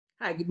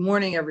Hi, good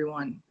morning,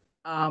 everyone.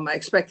 I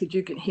expect that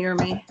you can hear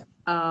me.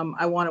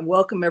 I want to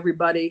welcome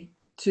everybody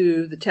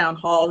to the town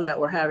hall that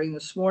we're having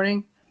this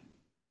morning.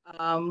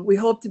 We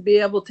hope to be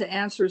able to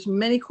answer as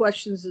many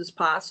questions as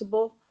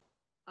possible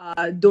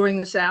during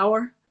this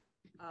hour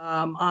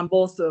on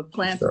both the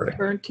plan to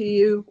return to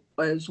you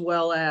as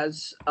well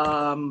as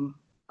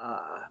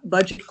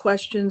budget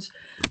questions.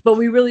 But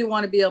we really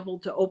want to be able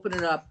to open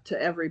it up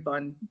to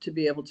everyone to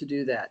be able to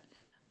do that.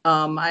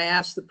 I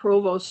asked the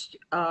provost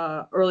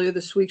earlier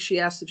this week. She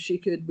asked if she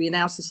could. We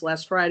announced this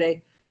last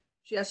Friday.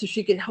 She asked if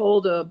she could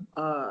hold a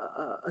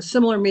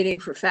similar meeting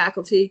for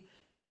faculty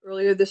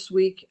earlier this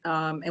week,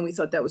 and we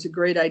thought that was a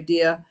great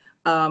idea.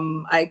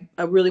 I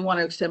really want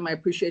to extend my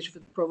appreciation for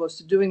the provost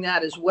to doing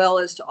that, as well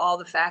as to all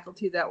the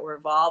faculty that were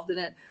involved in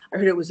it. I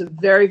heard it was a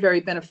very,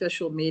 very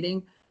beneficial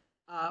meeting.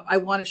 I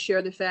want to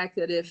share the fact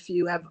that if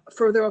you have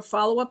further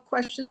follow-up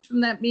questions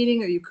from that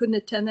meeting or you couldn't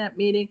attend that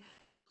meeting,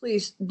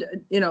 please,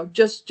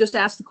 just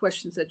ask the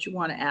questions that you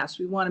want to ask.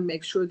 We want to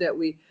make sure that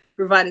we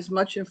provide as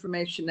much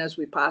information as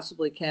we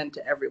possibly can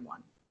to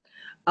everyone.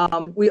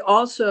 We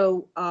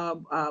also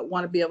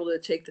want to be able to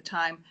take the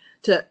time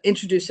to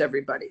introduce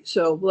everybody.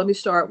 So let me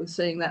start with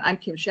saying that I'm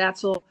Kim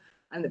Schatzel.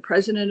 I'm the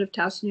president of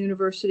Towson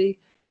University.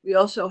 We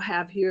also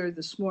have here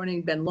this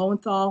morning Ben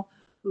Lowenthal,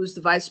 who is the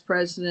vice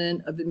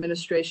president of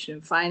administration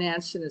and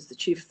finance and is the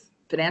chief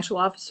financial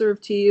officer of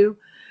TU.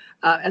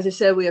 As I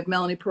said, we have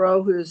Melanie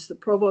Perot, who is the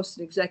provost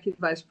and executive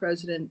vice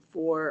president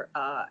for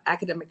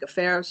academic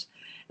affairs.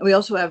 And we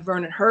also have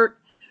Vernon Hurt,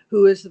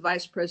 who is the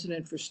vice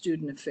president for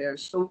student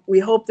affairs. So we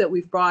hope that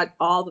we've brought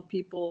all the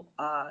people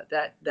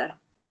that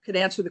could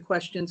answer the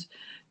questions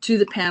to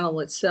the panel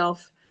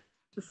itself.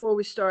 Before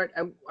we start,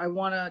 I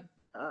want to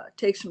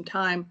take some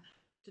time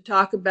to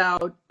talk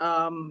about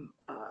the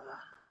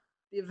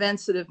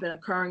events that have been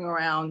occurring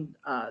around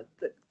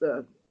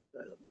the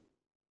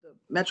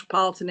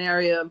metropolitan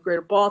area of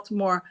Greater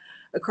Baltimore,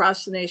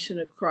 across the nation,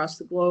 across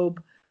the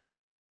globe.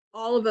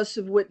 All of us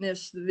have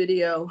witnessed the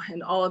video,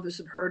 and all of us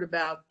have heard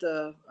about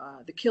the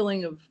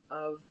killing of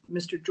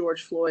Mr.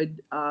 George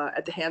Floyd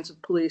at the hands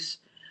of police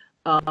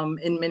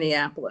in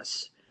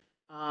Minneapolis.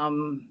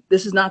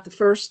 This is not the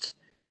first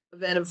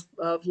event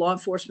of law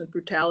enforcement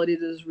brutality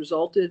that has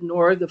resulted,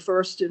 nor the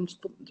first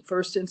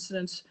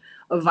incidents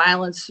of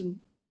violence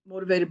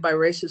motivated by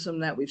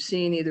racism that we've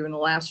seen either in the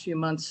last few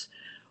months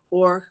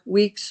or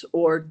weeks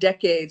or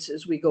decades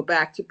as we go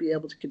back to be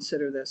able to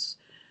consider this.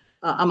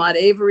 Ahmaud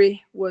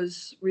Avery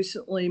was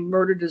recently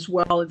murdered as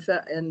well,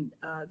 and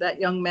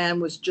that young man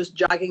was just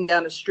jogging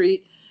down the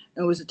street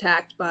and was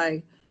attacked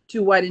by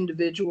two white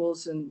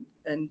individuals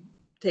and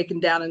taken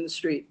down in the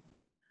street.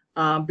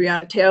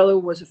 Breonna Taylor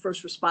was a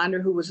first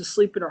responder who was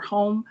asleep in her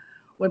home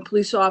when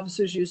police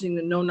officers using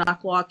the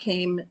no-knock law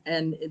came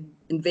and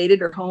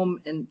invaded her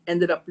home and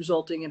ended up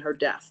resulting in her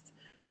death.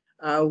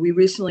 We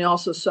recently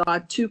also saw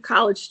two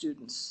college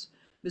students,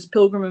 Ms.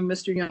 Pilgrim and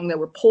Mr. Young, that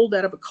were pulled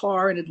out of a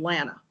car in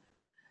Atlanta,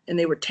 and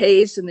they were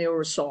tased and they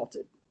were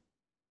assaulted.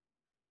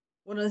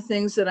 One of the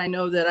things that I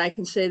know that I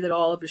can say that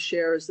all of us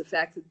share is the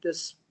fact that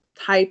this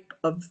type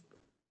of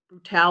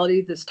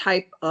brutality, this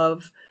type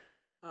of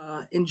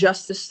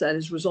injustice that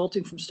is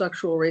resulting from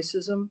structural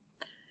racism,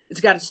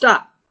 it's got to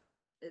stop.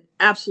 It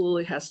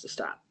absolutely has to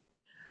stop.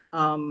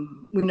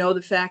 We know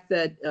the fact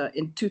that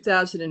in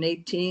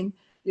 2018,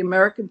 the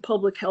American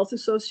Public Health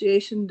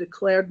Association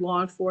declared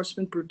law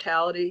enforcement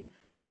brutality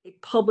a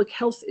public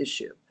health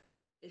issue.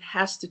 It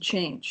has to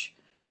change.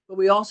 But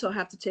we also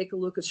have to take a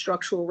look at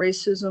structural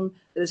racism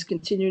that has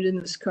continued in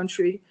this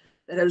country,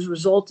 that has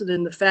resulted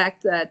in the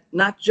fact that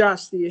not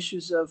just the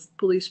issues of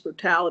police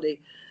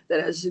brutality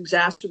that has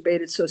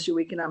exacerbated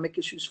socioeconomic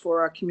issues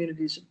for our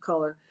communities of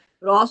color,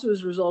 but also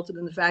has resulted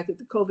in the fact that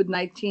the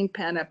COVID-19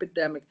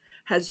 pandemic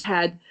has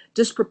had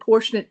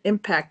disproportionate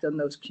impact on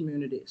those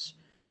communities,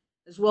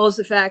 as well as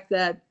the fact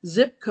that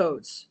zip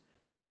codes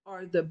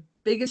are the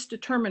biggest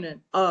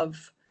determinant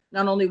of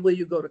not only will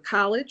you go to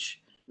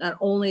college, not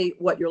only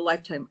what your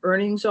lifetime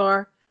earnings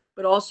are,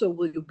 but also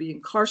will you be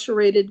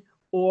incarcerated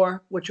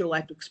or what your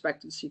life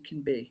expectancy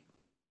can be.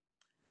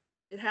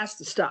 It has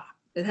to stop.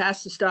 It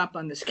has to stop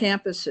on this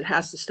campus. It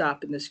has to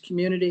stop in this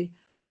community.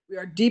 We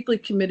are deeply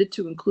committed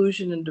to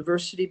inclusion and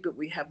diversity, but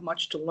we have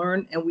much to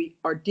learn, and we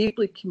are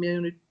deeply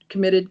committed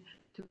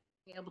to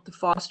being able to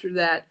foster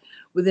that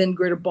within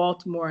Greater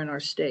Baltimore and our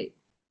state.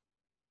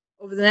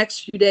 Over the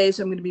next few days,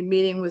 I'm going to be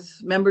meeting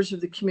with members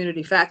of the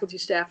community, faculty,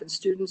 staff, and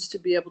students to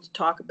be able to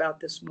talk about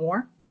this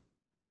more,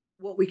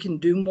 what we can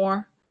do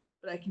more,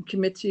 but I can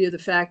commit to you the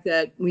fact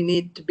that we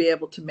need to be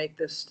able to make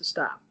this to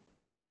stop.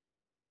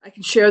 I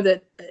can share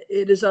that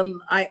it is,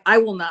 I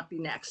will not be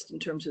next in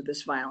terms of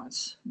this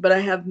violence, but I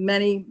have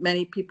many,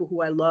 many people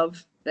who I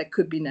love that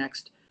could be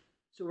next.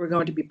 So we're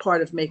going to be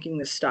part of making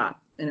this stop,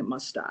 and it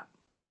must stop.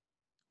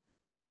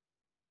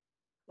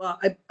 Well,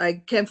 I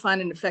can't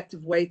find an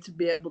effective way to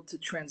be able to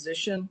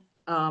transition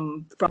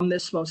from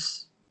this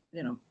most,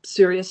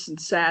 serious and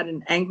sad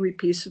and angry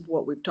piece of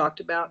what we've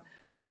talked about.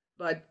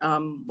 But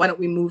why don't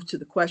we move to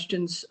the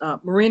questions?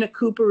 Marina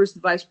Cooper is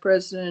the Vice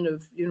President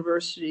of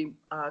University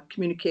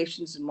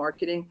Communications and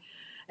Marketing,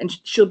 and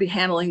she'll be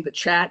handling the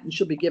chat, and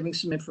she'll be giving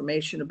some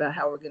information about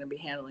how we're going to be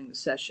handling the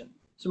session.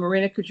 So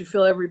Marina, could you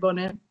fill everyone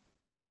in?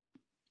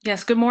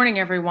 Yes, good morning,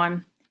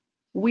 everyone.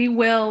 We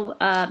will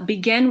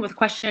begin with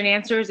question and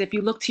answers. If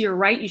you look to your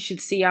right, you should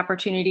see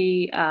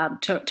opportunity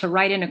to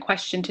write in a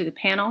question to the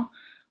panel.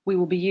 We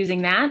will be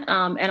using that.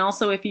 And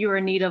also, if you are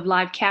in need of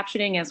live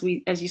captioning, as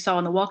you saw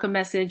in the welcome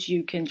message,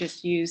 you can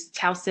just use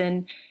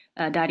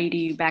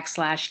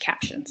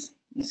towson.edu/captions.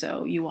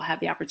 So you will have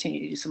the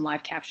opportunity to do some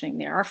live captioning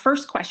there. Our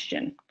first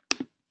question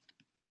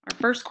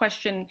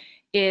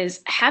is,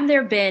 have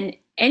there been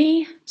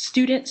any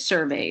student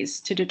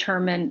surveys to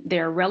determine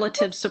their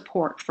relative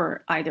support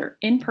for either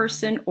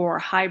in-person or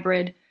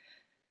hybrid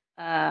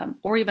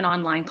or even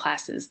online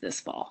classes this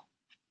fall?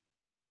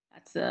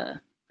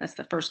 That's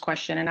the first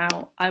question, and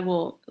I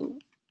will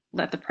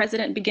let the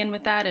president begin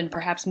with that and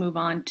perhaps move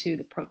on to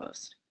the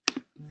provost.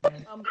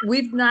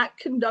 We've not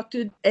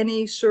conducted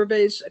any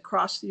surveys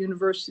across the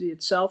university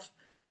itself.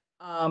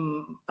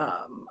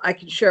 I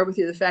can share with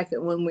you the fact that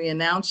when we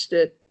announced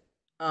it,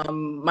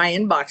 my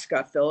inbox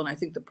got filled, and I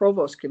think the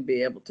provost can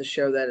be able to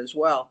share that as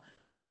well.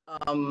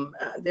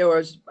 There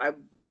was,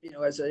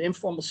 as an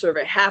informal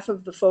survey, half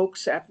of the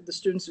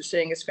students are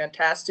saying it's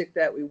fantastic,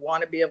 that we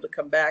want to be able to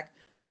come back.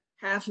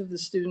 Half of the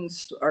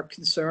students are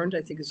concerned,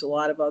 I think, as a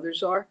lot of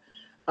others are.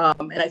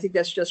 And I think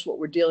that's just what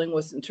we're dealing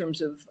with in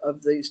terms of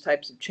these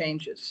types of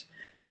changes.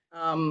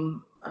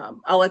 I'll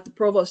let the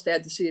provost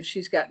add to see if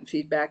she's gotten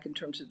feedback in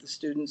terms of the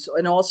students.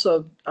 And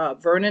also,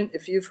 Vernon,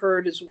 if you've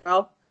heard as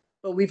well,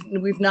 but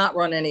we've not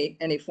run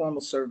any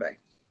formal survey.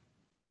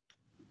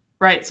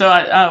 Right.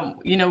 So,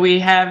 we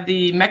have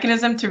the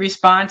mechanism to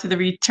respond to the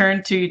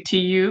return to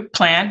TU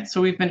plan.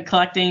 So we've been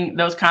collecting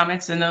those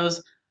comments, and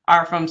those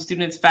are from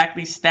students,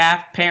 faculty,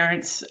 staff,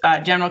 parents,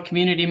 general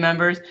community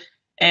members,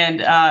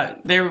 and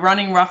they're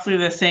running roughly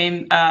the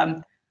same,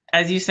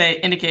 as you say,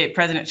 indicate,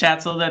 President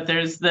Schatzel, that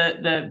there's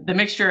the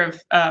mixture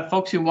of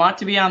folks who want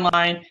to be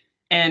online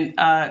and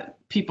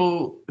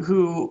people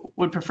who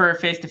would prefer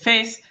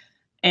face-to-face.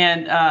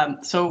 And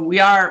so we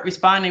are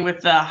responding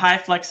with the high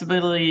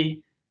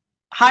flexibility,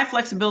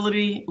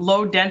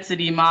 low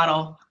density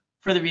model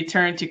for the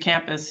return to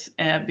campus,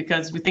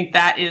 because we think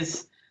that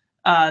is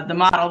the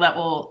model that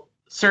will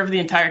serve the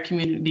entire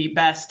community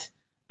best,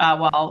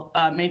 while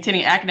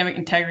maintaining academic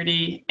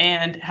integrity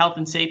and health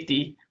and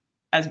safety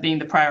as being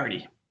the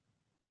priority.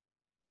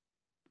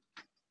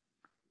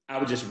 I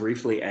would just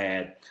briefly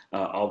add,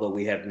 although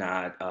we have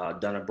not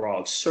done a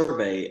broad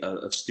survey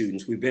of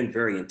students, we've been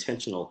very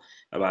intentional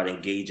about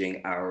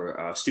engaging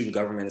our Student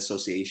Government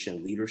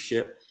Association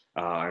leadership.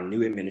 Our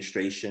new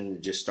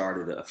administration just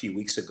started a few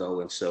weeks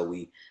ago, and so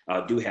we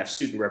do have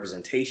student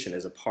representation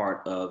as a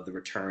part of the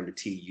Return to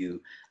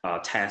TU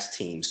task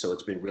team. So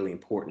it's been really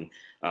important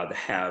to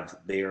have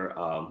their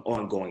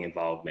ongoing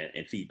involvement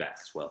and feedback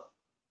as well.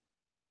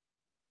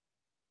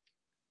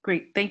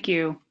 Great, thank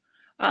you.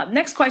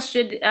 Next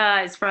question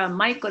is from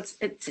Mike.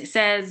 It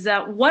says,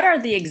 what are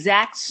the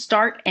exact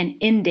start and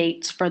end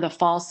dates for the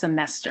fall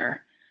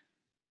semester?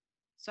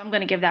 So I'm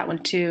going to give that one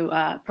to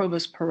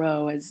Provost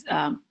Perot, as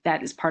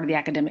that is part of the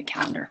academic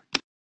calendar.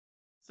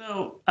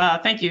 So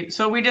thank you.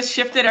 So we just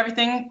shifted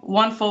everything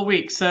one full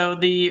week. So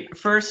the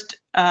first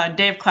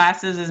day of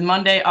classes is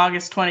Monday,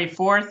 August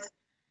 24th.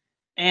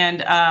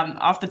 And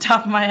off the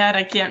top of my head,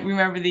 I can't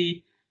remember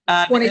the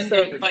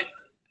 23rd. But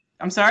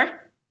I'm sorry?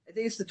 I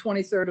think it's the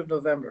 23rd of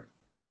November.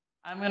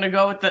 I'm going to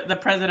go with the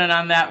president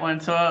on that one.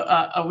 So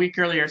a week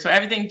earlier. So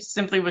everything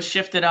simply was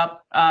shifted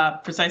up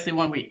precisely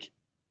 1 week.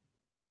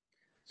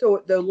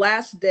 So the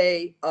last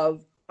day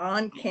of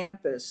on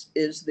campus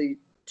is the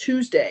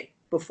Tuesday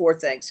before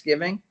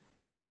Thanksgiving.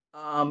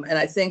 And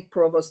I think,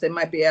 Provost, they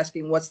might be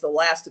asking what's the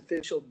last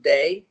official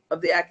day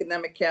of the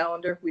academic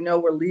calendar. We know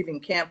we're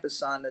leaving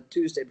campus on the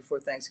Tuesday before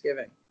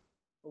Thanksgiving.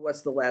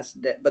 What's the last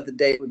day? But the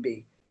date would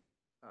be,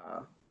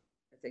 I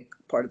think,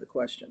 part of the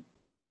question.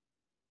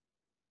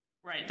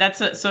 Right.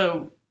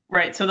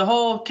 Right. So the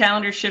whole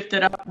calendar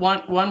shifted up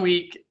one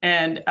week.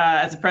 And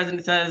as the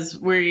president says,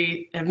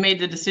 we have made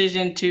the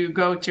decision to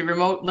go to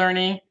remote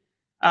learning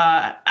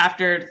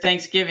after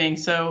Thanksgiving.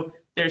 So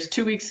there's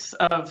 2 weeks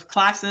of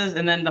classes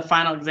and then the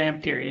final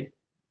exam period.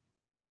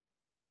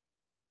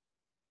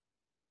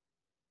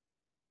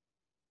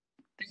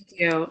 Thank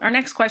you. Our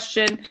next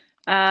question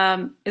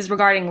is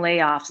regarding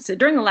layoffs. So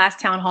during the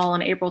last town hall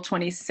on April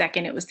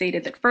 22nd, it was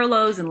stated that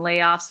furloughs and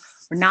layoffs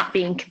were not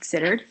being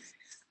considered.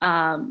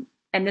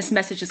 And this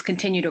message has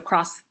continued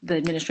across the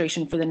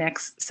administration for the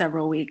next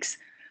several weeks.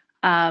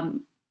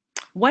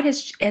 What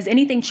has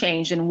anything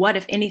changed, and what,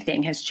 if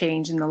anything, has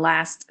changed in the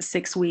last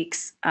 6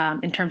 weeks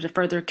in terms of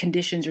further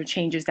conditions or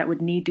changes that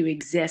would need to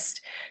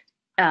exist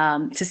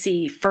to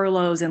see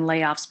furloughs and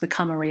layoffs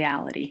become a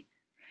reality?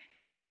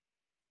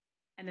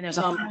 And then there's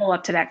a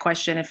follow-up to that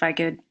question, if I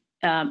could.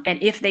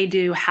 And if they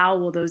do, how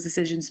will those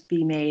decisions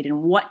be made,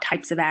 and what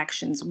types of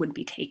actions would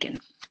be taken?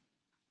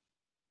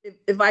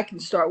 If I can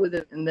start with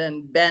it, and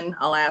then Ben,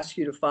 I'll ask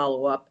you to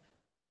follow up.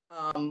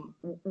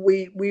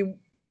 We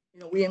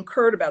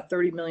incurred about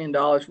 $30 million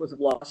worth of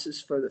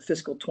losses for the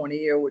fiscal 20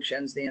 year, which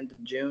ends the end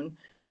of June.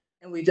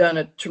 And we've done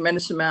a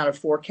tremendous amount of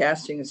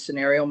forecasting and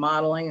scenario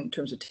modeling in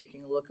terms of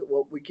taking a look at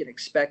what we can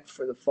expect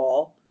for the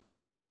fall.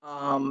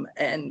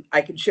 And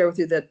I can share with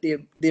you that the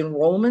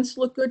enrollments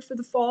look good for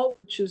the fall,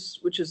 which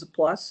is a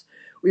plus.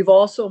 We've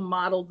also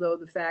modeled, though,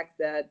 the fact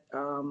that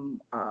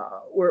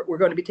we're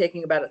going to be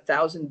taking about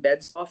 1,000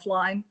 beds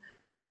offline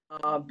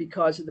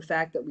because of the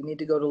fact that we need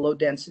to go to low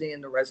density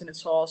in the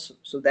residence halls.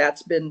 So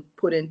that's been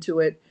put into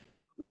it.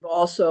 We've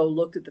also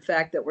looked at the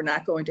fact that we're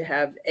not going to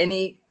have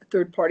any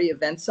third-party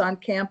events on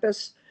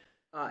campus.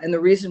 And the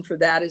reason for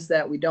that is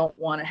that we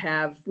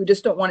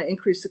just don't want to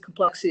increase the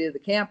complexity of the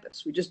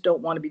campus. We just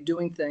don't want to be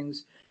doing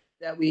things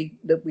that we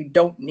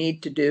don't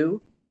need to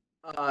do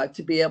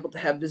to be able to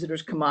have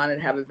visitors come on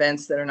and have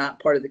events that are not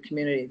part of the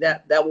community.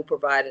 That will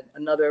provide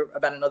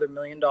about another $1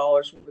 million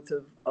worth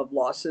of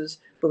losses,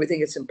 but we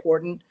think it's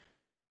important.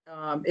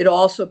 It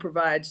also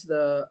provides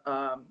the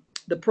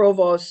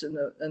provosts and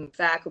the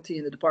faculty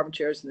and the department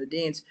chairs and the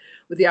deans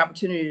with the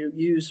opportunity to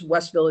use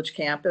West Village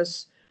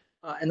campus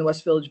and the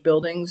West Village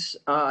buildings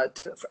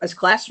as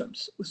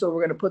classrooms. So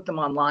we're going to put them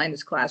online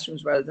as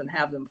classrooms rather than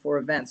have them for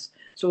events.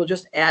 So we'll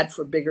just add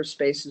for bigger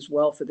space as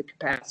well for the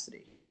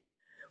capacity.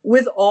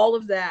 With all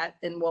of that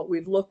and what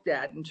we've looked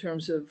at in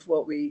terms of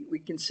what we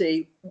can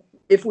see,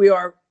 if we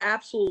are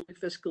absolutely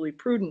fiscally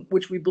prudent,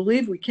 which we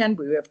believe we can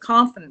be, we have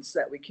confidence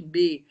that we can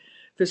be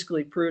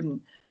fiscally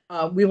prudent,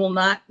 we will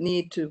not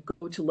need to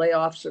go to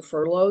layoffs or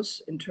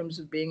furloughs in terms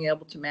of being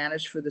able to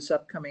manage for this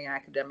upcoming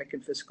academic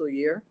and fiscal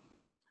year.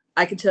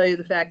 I can tell you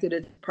the fact that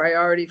it's a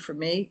priority for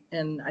me,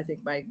 and I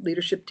think my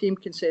leadership team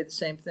can say the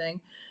same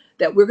thing,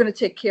 that we're going to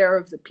take care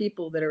of the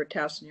people that are at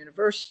Towson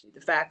University, the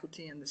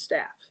faculty and the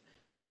staff.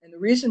 And the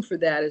reason for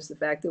that is the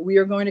fact that we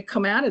are going to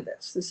come out of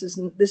this. This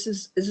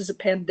is a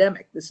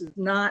pandemic. This is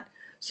not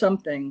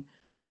something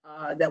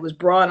that was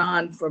brought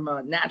on from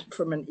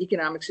an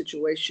economic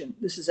situation.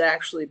 This is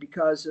actually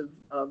because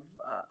of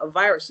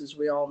viruses,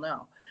 we all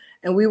know.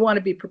 And we want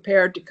to be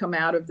prepared to come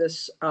out of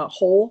this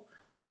hole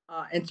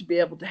and to be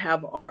able to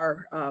have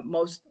our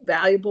most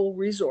valuable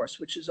resource,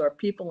 which is our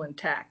people,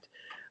 intact.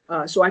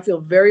 So I feel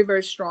very,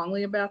 very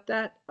strongly about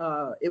that.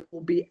 It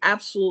will be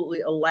absolutely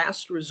a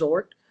last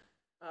resort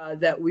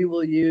that we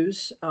will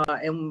use,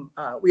 and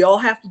we all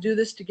have to do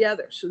this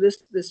together. So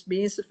this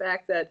means the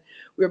fact that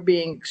we're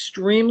being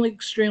extremely,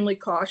 extremely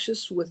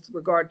cautious with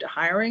regard to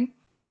hiring.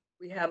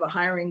 We have a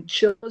hiring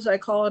chill, as I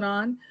call it,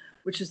 on,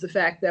 which is the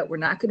fact that we're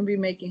not going to be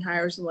making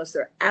hires unless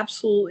they're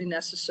absolutely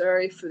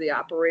necessary for the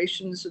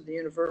operations of the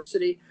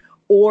university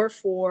or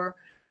for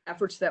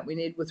efforts that we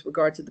need with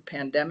regard to the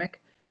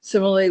pandemic.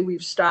 Similarly,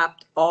 we've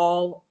stopped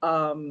all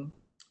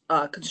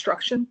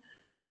construction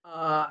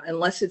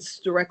unless it's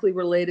directly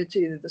related to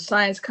either the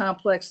science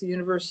complex, the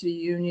university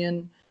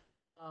union,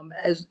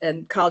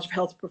 and College of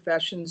Health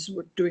Professions.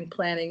 We're doing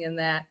planning in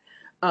that.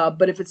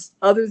 But if it's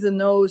other than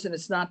those and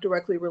it's not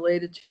directly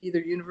related to either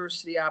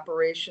university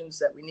operations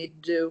that we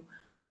need to do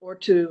or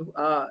to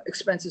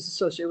expenses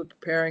associated with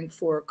preparing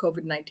for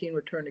COVID-19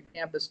 return to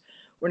campus,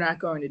 we're not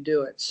going to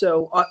do it.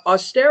 So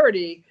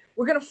austerity,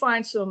 we're going to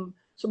find some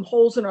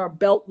holes in our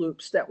belt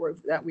loops that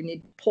we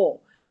need to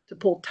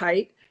pull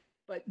tight.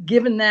 But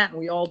given that, and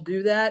we all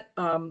do that,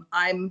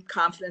 I'm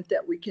confident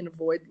that we can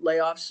avoid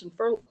layoffs and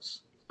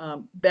furloughs.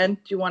 Ben,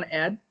 do you want to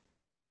add?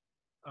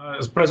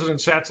 As President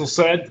Schatzel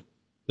said,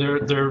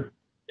 there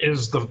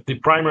is the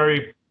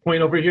primary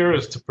point over here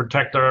is to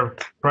protect our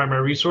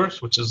primary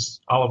resource, which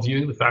is all of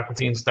you, the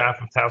faculty and staff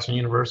of Towson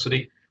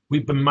University.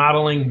 We've been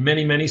modeling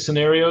many, many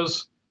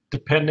scenarios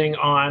depending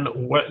on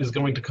what is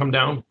going to come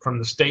down from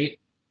the state.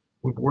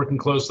 We're working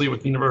closely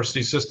with the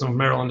University System of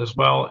Maryland as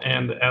well.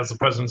 And as the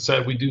president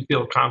said, we do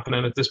feel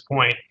confident at this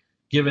point,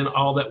 given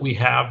all that we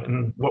have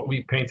and what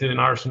we painted in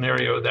our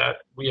scenario, that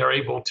we are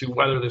able to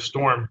weather the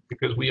storm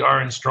because we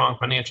are in strong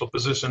financial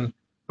position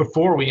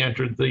before we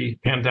entered the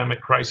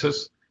pandemic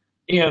crisis.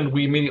 And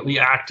we immediately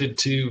acted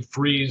to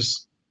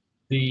freeze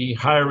the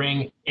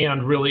hiring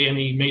and really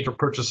any major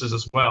purchases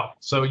as well.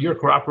 So your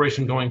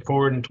cooperation going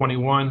forward in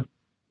 21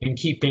 and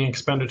keeping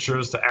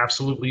expenditures to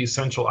absolutely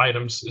essential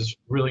items is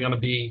really going to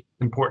be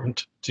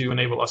important to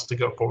enable us to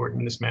go forward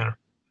in this manner.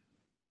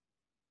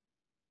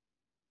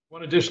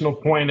 One additional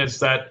point is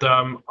that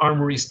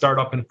Armory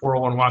startup in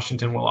 401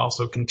 Washington will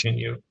also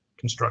continue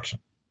construction.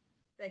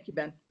 Thank you,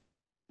 Ben.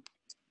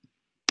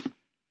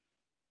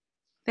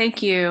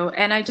 Thank you.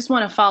 And I just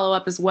want to follow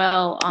up as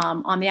well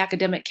on the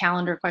academic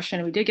calendar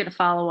question. We did get a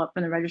follow-up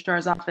from the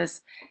registrar's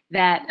office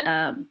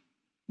that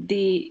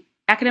the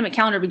academic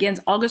calendar begins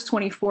August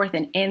 24th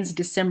and ends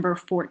December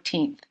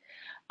 14th.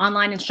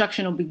 Online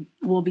instruction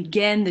will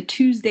begin the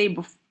Tuesday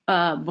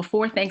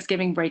before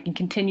Thanksgiving break and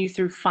continue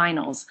through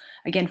finals.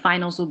 Again,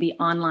 finals will be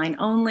online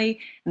only,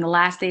 and the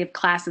last day of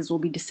classes will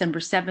be December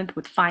 7th,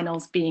 with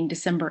finals being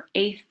December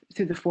 8th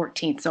through the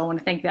 14th. So I want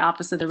to thank the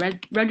Office of the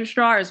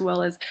Registrar as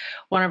well as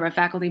one of our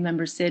faculty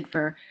members, Sid,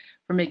 for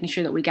making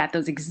sure that we got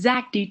those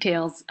exact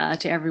details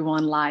to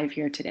everyone live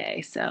here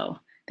today. So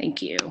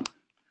thank you.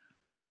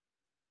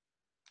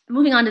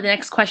 Moving on to the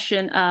next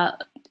question, and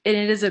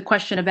it is a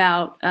question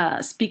about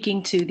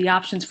speaking to the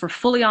options for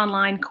fully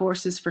online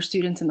courses for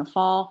students in the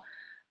fall.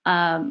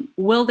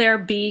 Will there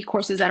be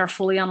courses that are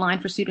fully online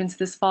for students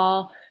this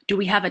fall? Do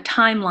we have a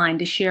timeline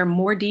to share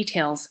more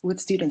details with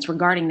students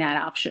regarding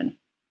that option?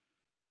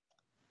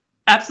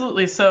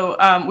 Absolutely. So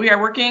we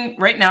are working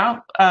right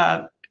now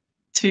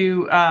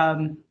to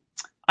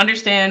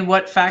understand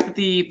what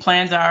faculty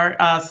plans are.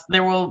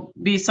 There will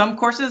be some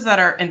courses that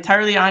are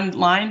entirely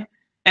online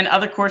and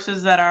other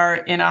courses that are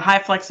in a high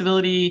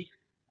flexibility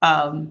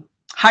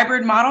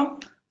hybrid model,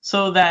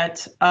 so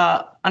that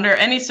under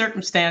any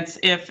circumstance,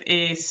 if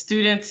a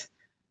student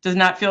does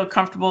not feel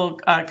comfortable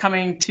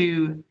coming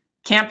to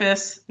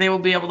campus, they will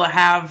be able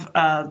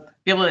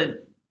to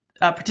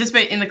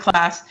participate in the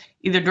class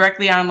either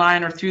directly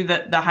online or through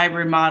the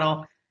hybrid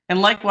model.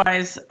 And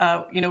likewise,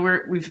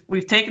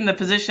 we've taken the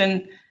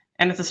position,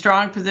 and it's a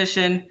strong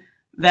position,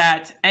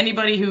 that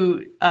anybody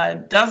who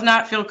does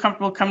not feel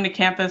comfortable coming to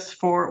campus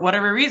for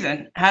whatever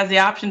reason has the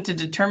option to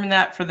determine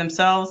that for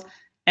themselves.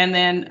 And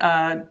then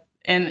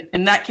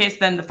in that case,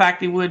 then the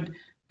faculty would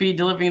be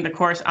delivering the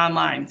course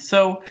online.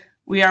 So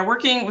we are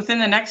working within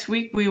the next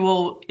week. We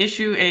will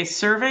issue a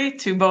survey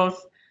to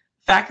both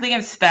faculty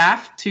and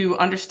staff to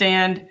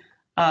understand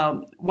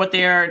what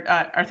they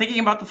are thinking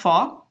about the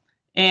fall.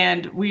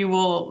 And we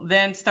will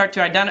then start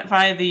to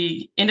identify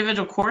the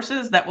individual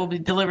courses that will be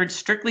delivered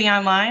strictly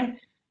online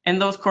and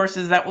those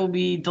courses that will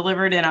be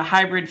delivered in a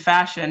hybrid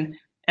fashion.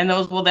 And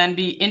those will then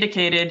be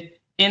indicated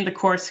in the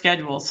course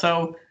schedule.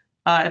 So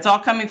it's all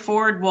coming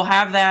forward. We'll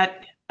have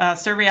that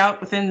survey out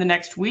within the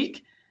next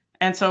week.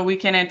 And so we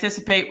can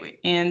anticipate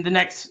in the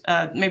next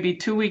maybe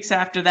 2 weeks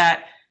after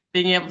that,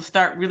 being able to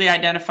start really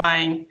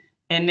identifying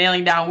and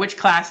nailing down which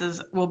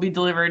classes will be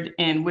delivered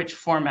in which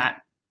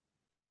format.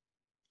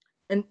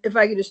 And if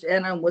I could just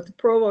add on, what the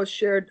provost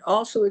shared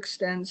also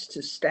extends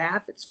to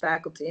staff, it's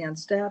faculty and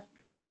staff.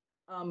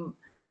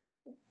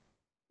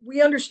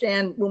 We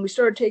understand when we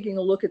started taking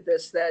a look at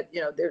this that,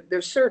 you know,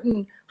 there's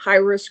certain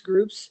high-risk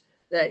groups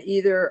that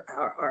either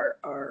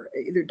are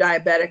either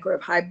diabetic or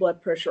have high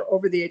blood pressure,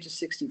 over the age of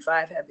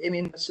 65, have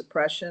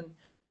immunosuppression.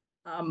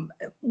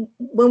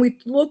 When we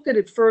looked at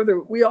it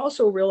further, we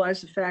also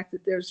realized the fact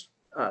that there's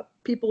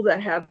people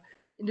that have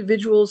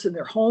individuals in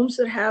their homes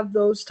that have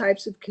those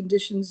types of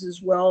conditions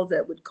as well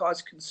that would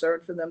cause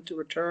concern for them to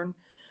return.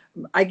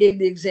 I gave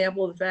the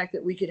example of the fact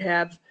that we could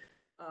have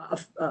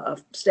a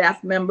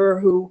staff member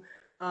who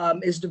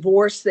is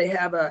divorced. They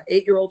have an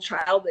 8-year-old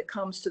child that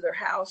comes to their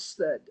house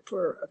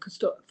for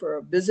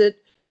a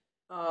visit.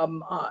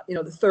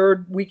 The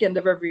third weekend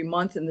of every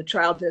month, and the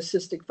child has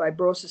cystic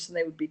fibrosis, and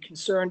they would be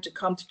concerned to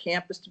come to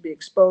campus to be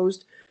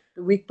exposed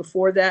the week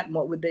before that. And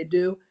what would they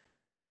do?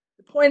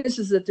 The point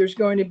is that there's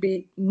going to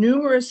be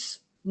numerous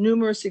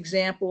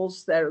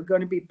examples that are going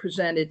to be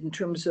presented in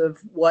terms of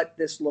what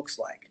this looks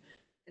like.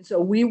 And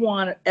so we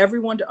want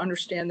everyone to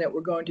understand that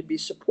we're going to be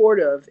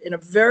supportive in a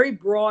very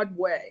broad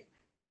way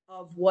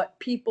of what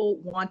people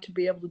want to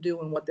be able to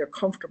do and what they're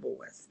comfortable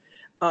with.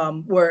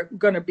 We're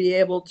going to be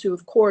able to,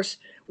 of course,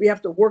 we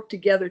have to work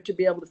together to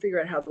be able to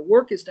figure out how the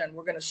work is done.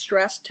 We're going to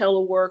stress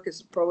telework, as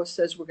the provost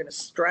says, we're going to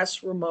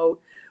stress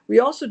remote. We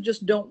also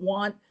just don't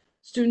want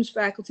students,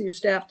 faculty, or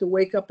staff to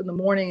wake up in the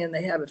morning and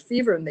they have a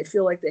fever and they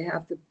feel like they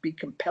have to be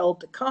compelled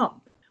to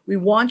come. We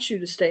want you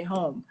to stay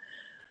home.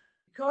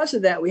 Because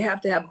of that, we have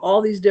to have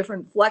all these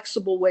different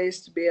flexible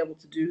ways to be able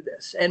to do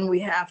this. And we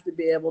have to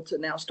be able to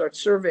now start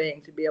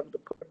surveying to be able to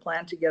put a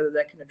plan together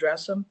that can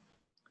address them.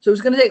 So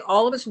it's going to take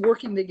all of us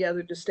working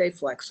together to stay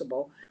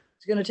flexible.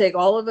 It's going to take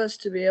all of us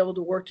to be able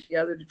to work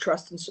together to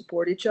trust and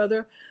support each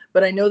other.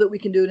 But I know that we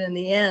can do it. In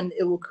the end,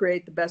 it will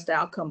create the best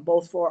outcome,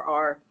 both for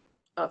our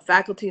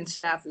faculty and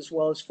staff as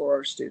well as for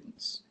our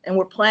students. And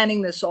we're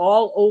planning this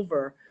all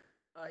over,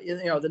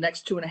 the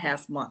next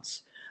 2.5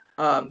 months.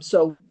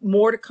 So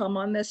more to come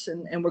on this,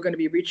 and we're going to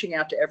be reaching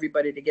out to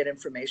everybody to get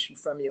information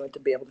from you and to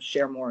be able to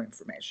share more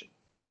information.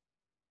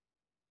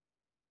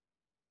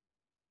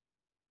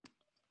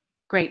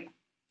 Great,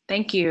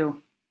 thank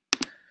you.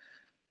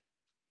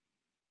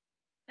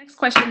 Next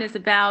question is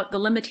about the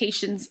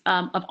limitations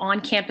of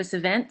on-campus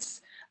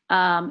events.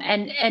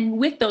 And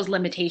with those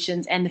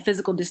limitations and the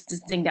physical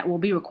distancing that will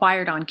be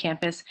required on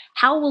campus,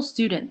 how will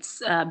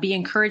students be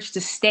encouraged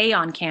to stay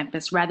on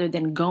campus rather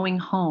than going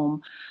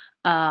home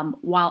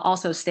while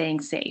also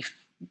staying safe?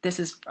 This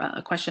is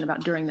a question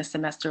about during the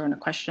semester and a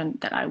question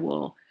that I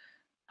will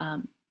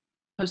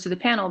pose to the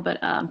panel, but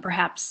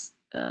perhaps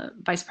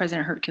Vice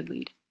President Hurt could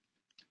lead.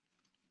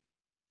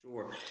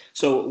 Sure.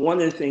 So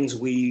one of the things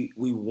we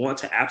want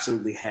to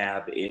absolutely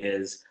have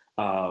is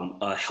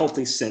a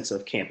healthy sense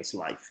of campus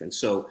life. And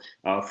so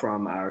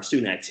from our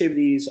student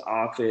activities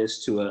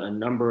office to a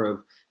number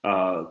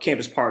of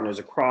campus partners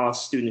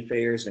across student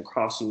affairs and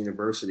across the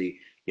university,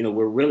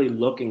 we're really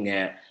looking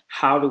at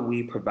how do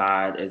we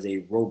provide as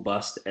a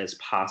robust as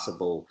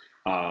possible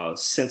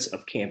sense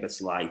of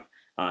campus life.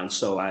 And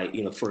so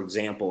for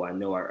example, I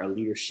know our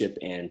leadership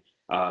and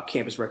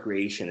campus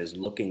recreation is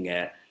looking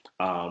at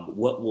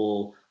what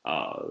will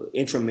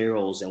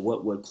intramurals and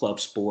what would club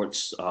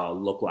sports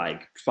look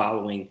like,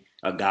 following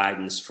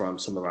guidance from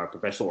some of our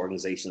professional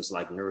organizations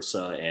like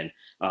NERSA and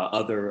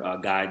other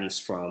guidance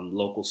from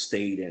local,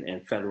 state,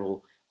 and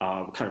federal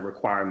kind of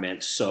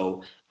requirements.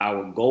 So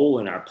our goal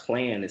and our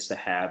plan is to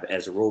have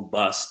as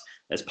robust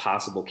as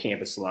possible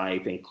campus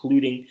life,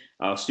 including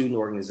student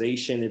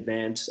organization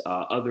events,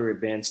 other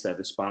events that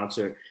are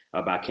sponsored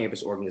by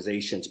campus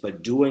organizations,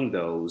 but doing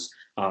those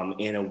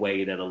in a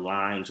way that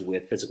aligns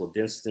with physical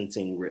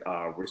distancing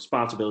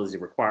responsibilities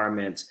and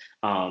requirements,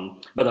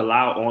 but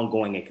allow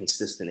ongoing and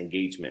consistent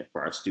engagement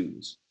for our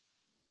students.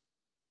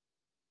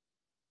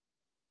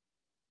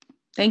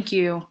 Thank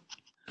you.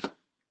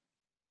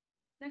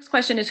 Next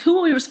question is, who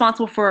will be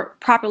responsible for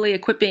properly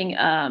equipping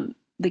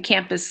the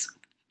campus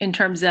in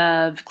terms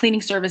of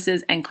cleaning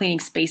services and cleaning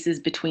spaces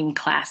between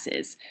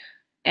classes?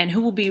 And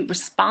who will be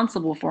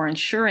responsible for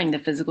ensuring the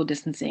physical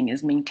distancing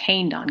is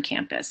maintained on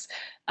campus?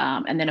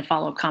 And then a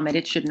follow-up comment,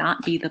 it should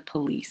not be the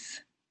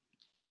police.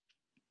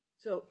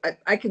 So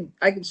I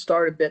can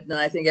start a bit, and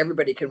I think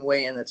everybody can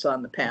weigh in that's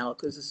on the panel,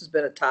 because this has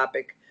been a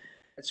topic.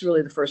 It's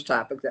really the first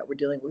topic that we're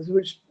dealing with,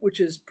 which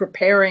is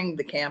preparing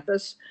the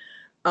campus.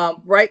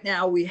 Right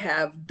now, we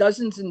have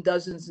dozens and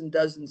dozens and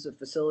dozens of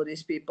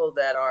facilities people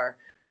that are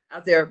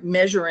out there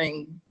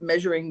measuring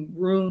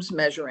rooms,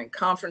 measuring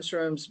conference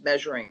rooms,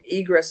 measuring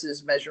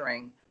egresses,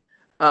 measuring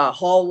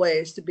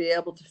hallways to be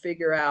able to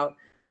figure out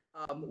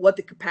what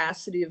the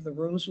capacity of the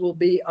rooms will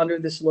be under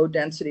this low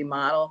density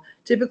model.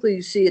 Typically,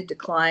 you see it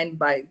decline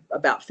by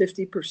about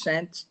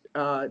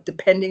 50%,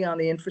 depending on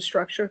the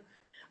infrastructure.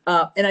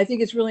 And I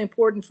think it's really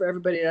important for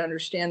everybody to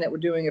understand that we're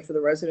doing it for the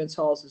residence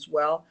halls as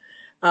well.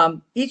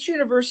 Each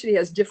university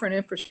has different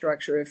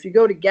infrastructure. If you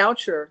go to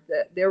Goucher,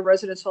 their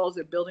residence halls,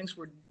 their buildings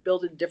were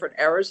built in different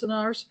eras than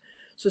ours.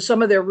 So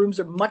some of their rooms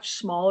are much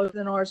smaller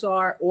than ours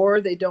are,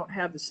 or they don't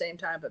have the same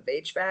type of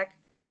HVAC.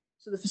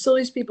 So the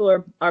facilities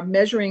people are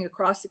measuring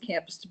across the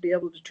campus to be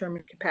able to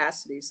determine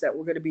capacities that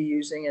we're going to be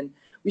using. And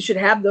we should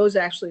have those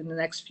actually in the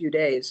next few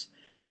days.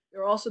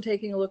 They're also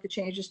taking a look at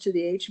changes to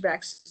the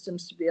HVAC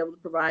systems to be able to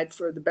provide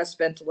for the best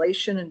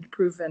ventilation and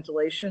improve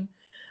ventilation.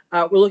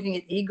 We're looking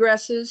at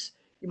egresses.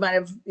 You might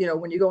have,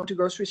 when you go into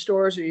grocery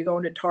stores or you go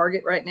into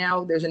Target right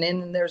now, there's an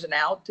in and there's an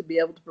out to be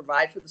able to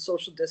provide for the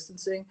social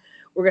distancing.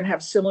 We're going to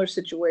have similar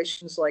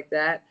situations like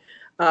that.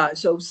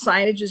 So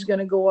signage is going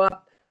to go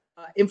up.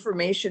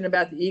 Information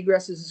about the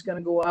egresses is going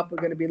to go up. We're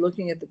going to be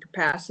looking at the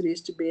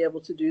capacities to be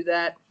able to do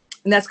that.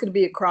 And that's going to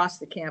be across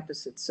the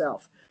campus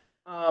itself.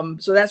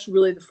 So that's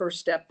really the first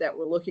step that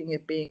we're looking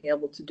at being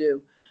able to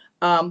do.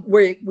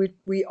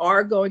 We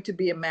are going to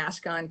be a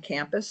mask on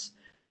campus.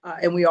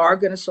 And we are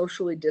going to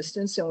socially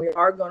distance, and we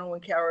are going to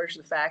encourage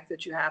the fact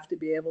that you have to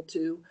be able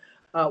to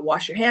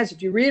wash your hands.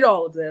 If you read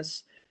all of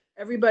this,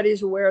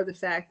 everybody's aware of the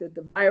fact that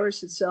the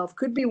virus itself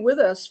could be with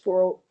us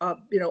for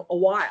a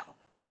while,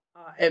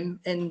 and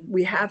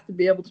we have to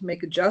be able to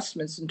make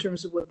adjustments in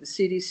terms of what the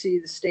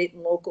CDC, the state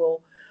and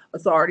local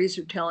authorities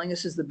are telling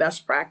us is the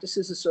best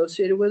practices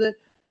associated with it,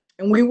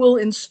 and we will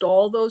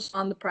install those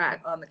on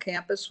the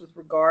campus with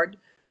regard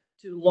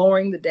to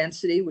lowering the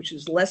density, which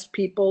is less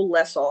people,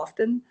 less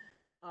often.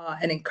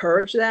 And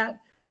encourage that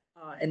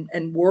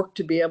and work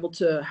to be able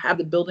to have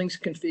the buildings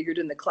configured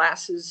and the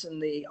classes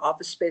and the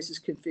office spaces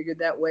configured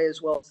that way,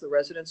 as well as the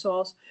residence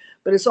halls.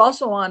 But it's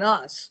also on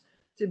us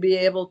to be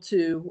able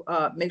to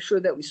make sure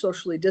that we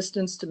socially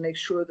distance, to make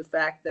sure the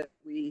fact that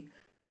we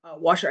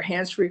wash our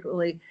hands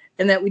frequently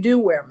and that we do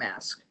wear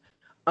masks.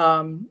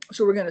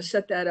 So we're going to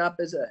set that up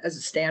as a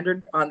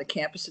standard on the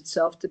campus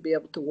itself to be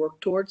able to work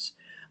towards.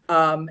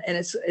 And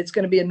it's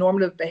going to be a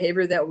normative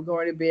behavior that we're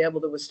going to be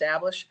able to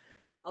establish.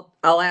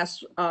 I'll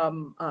ask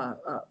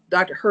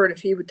Dr. Hurd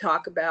if he would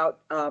talk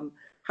about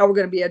how we're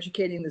going to be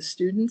educating the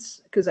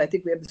students, because I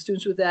think we have the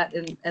students with that,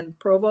 and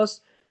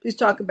Provost, please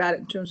talk about it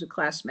in terms of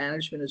class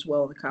management as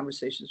well, the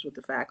conversations with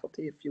the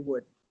faculty, if you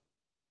would.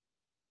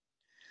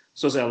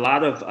 So a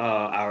lot of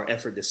our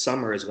effort this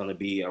summer is going to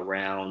be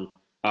around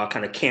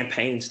kind of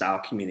campaign style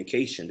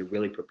communication to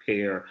really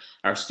prepare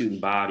our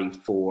student body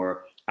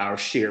for our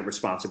shared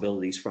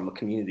responsibilities from a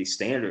community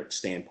standard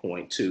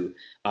standpoint to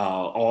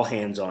all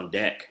hands on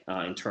deck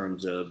in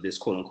terms of this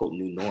quote unquote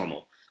new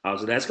normal.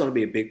 So that's going to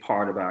be a big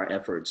part of our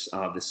efforts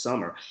this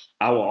summer.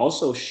 I will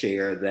also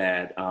share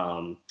that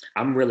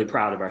I'm really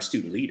proud of our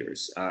student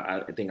leaders.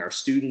 I think our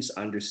students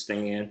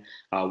understand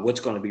what's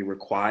going to be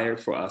required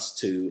for us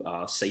to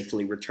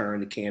safely return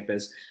to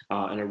campus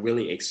and are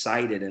really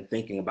excited and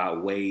thinking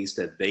about ways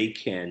that they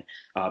can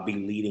be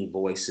leading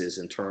voices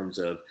in terms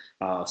of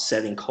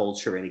setting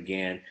culture and,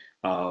 again,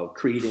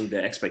 creating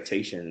the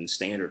expectation and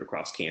standard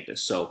across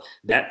campus. So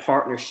that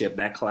partnership,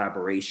 that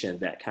collaboration,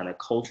 that kind of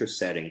culture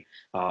setting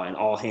and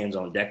all hands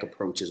on deck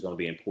approach is going to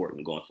be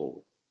important going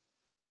forward.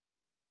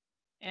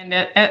 And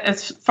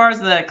as far as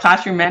the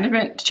classroom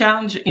management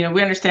challenge, we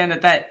understand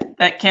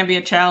that can be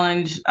a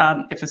challenge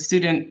if a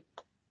student,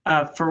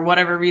 for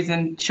whatever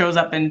reason, shows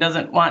up and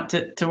doesn't want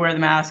to wear the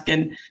mask,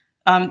 and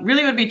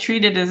really would be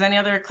treated as any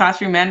other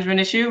classroom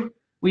management issue.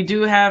 We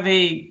do have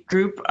a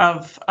group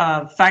of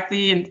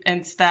faculty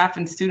and staff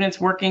and students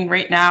working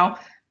right now,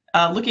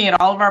 looking at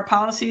all of our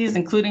policies,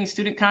 including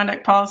student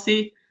conduct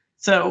policy.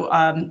 So,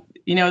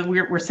 you know,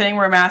 we're saying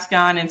we're a mask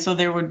on, and so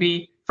there would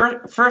be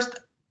first,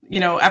 you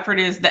know, effort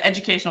is the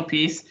educational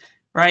piece,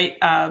 right?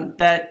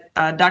 That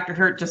Dr.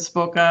 Hurt just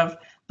spoke of.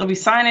 There'll be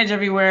signage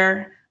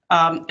everywhere.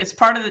 It's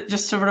part of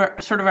just sort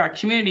of our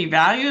community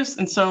values,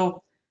 and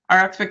so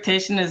our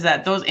expectation is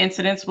that those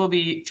incidents will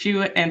be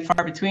few and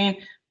far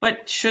between.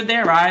 But should they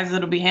arise,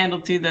 it'll be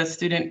handled through the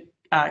student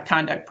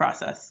conduct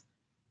process.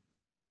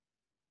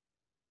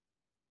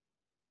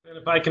 And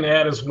if I can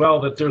add as well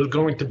that there's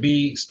going to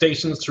be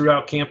stations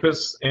throughout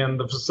campus, and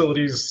the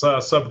facilities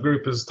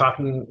subgroup is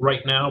talking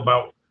right now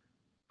about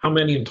how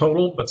many in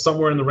total, but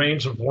somewhere in the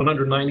range of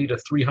 190 to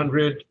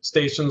 300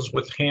 stations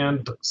with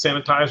hand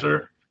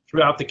sanitizer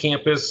throughout the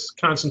campus,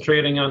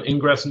 concentrating on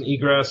ingress and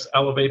egress,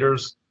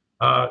 elevators,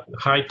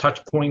 high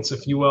touch points,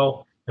 if you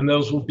will, and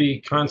those will be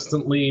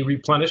constantly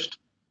replenished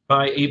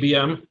by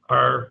ABM,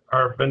 our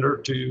vendor,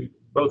 to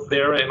both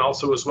there and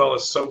also as well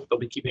as SOAP. They'll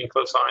be keeping a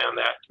close eye on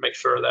that to make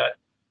sure that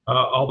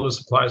all those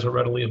supplies are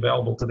readily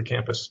available to the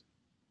campus.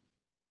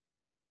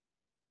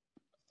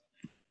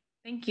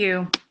 Thank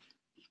you.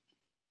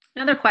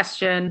 Another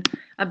question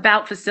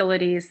about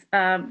facilities.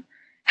 When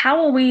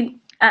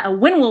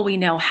will we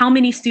know how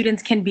many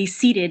students can be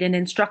seated in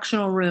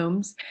instructional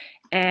rooms,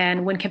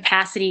 and when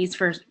capacities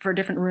for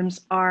different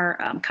rooms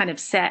are kind of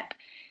set?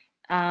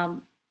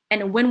 And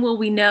when will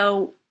we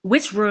know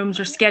which rooms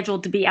are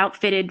scheduled to be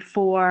outfitted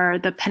for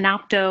the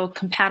Panopto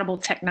compatible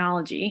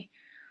technology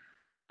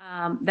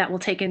that will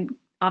take in,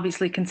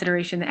 obviously,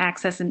 consideration the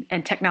access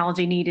and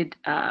technology needed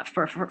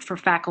for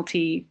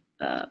faculty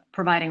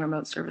providing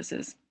remote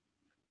services?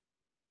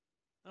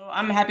 So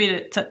I'm happy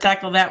to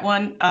tackle that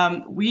one.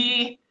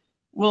 We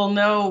will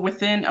know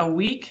within a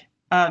week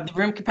the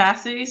room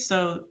capacity.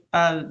 So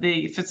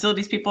the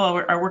facilities people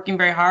are working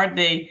very hard.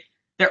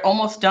 They're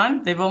almost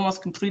done. They've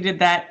almost completed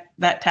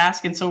that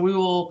task, and so we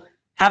will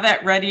have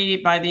that ready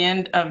by the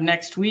end of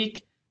next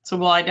week. So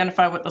we'll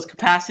identify what those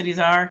capacities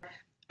are.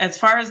 As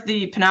far as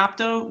the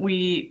Panopto,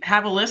 we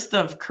have a list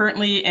of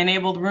currently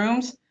enabled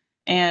rooms,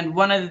 and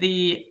one of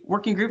the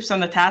working groups on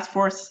the task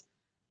force,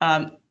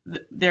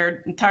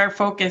 their entire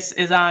focus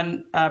is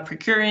on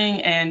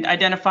procuring and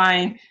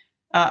identifying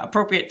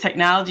appropriate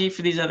technology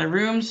for these other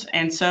rooms.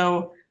 And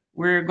so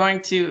we're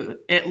going to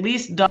at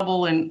least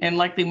double and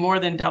likely more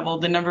than double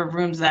the number of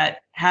rooms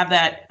that have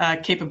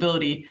that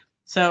capability.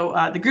 So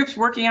the group's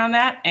working on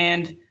that,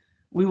 and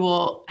we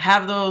will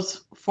have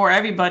those for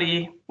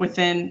everybody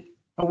within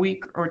a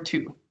week or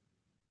two.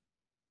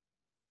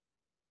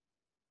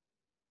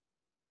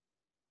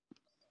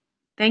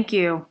 Thank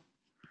you.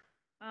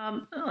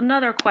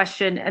 Another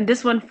question, and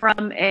this one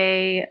from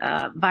a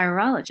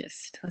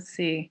virologist. Let's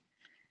see.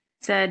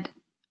 Said,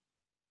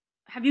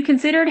 have you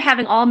considered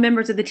having all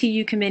members of the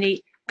TU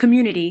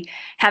community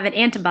have an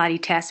antibody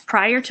test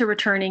prior to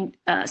returning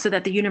so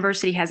that the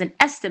university has an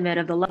estimate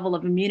of the level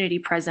of immunity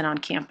present on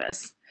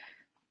campus?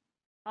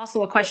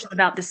 Also a question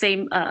about the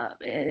same,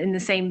 in the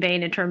same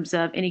vein, in terms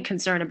of any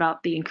concern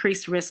about the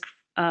increased risk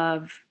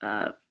of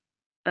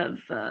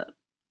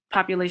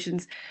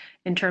populations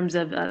in terms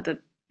of the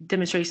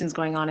demonstrations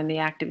going on in the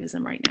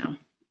activism right now.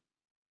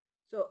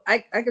 So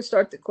I can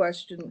start the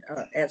question,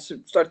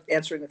 start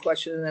answering the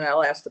question, and then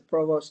I'll ask the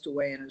provost to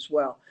weigh in as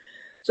well.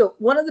 So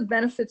one of the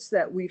benefits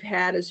that we've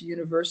had as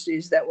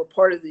universities that were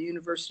part of the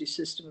University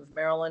System of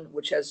Maryland,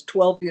 which has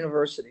 12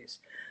 universities.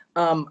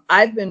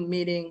 I've been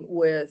meeting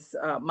with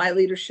my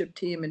leadership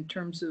team in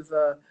terms of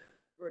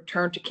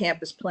return to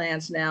campus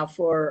plans now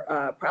for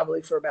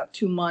probably for about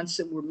 2 months,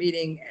 and we're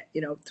meeting,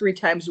 3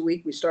 times a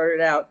week. We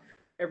started out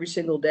every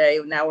single day.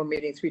 Now we're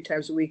meeting 3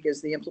 times a week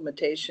as the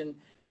implementation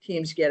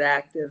teams get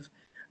active.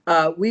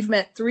 We've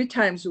met 3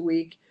 times a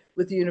week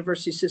with the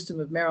University System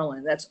of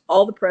Maryland. That's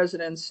all the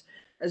presidents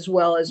as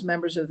well as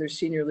members of their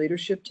senior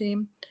leadership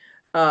team.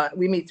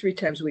 We meet 3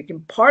 times a week.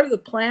 And part of the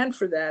plan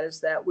for that is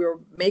that we're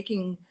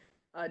making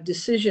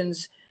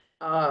decisions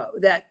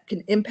that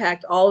can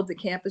impact all of the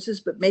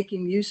campuses, but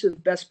making use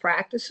of best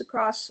practice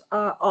across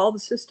all the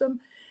system.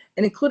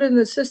 And included in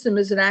the system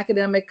is an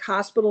academic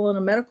hospital and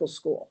a medical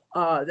school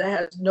that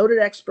has noted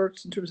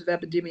experts in terms of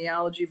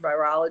epidemiology,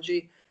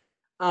 virology.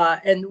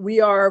 And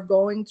we are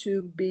going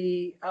to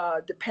be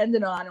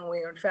dependent on, and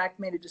we in fact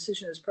made a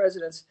decision as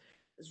presidents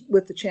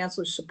with the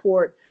chancellor's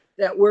support,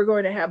 that we're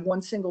going to have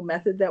one single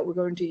method that we're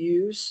going to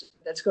use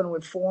that's going to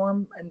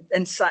inform, and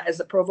as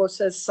the provost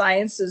says,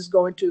 science is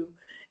going to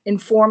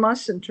inform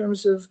us in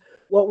terms of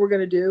what we're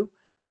going to do.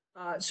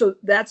 So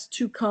that's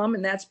to come,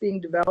 and that's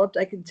being developed.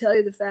 I can tell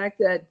you the fact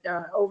that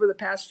over the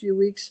past few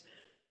weeks,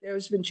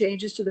 there's been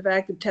changes to the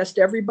fact of test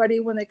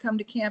everybody when they come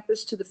to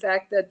campus, to the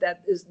fact that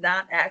that is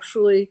not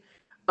actually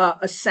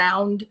a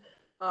sound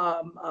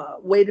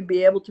way to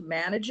be able to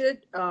manage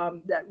it.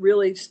 That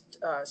really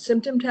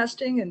symptom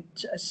testing and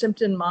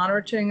symptom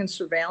monitoring and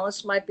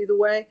surveillance might be the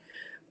way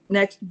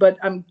next. But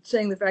I'm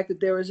saying the fact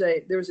that there is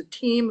a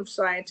team of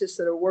scientists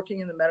that are working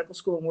in the medical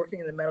school and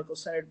working in the medical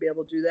center to be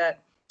able to do that.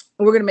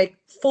 And we're going to make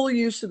full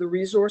use of the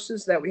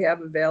resources that we have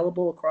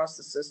available across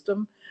the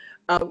system.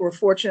 We're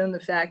fortunate in the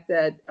fact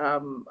that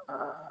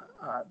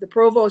the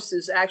provost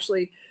is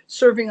actually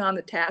serving on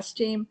the task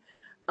team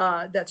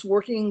that's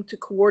working to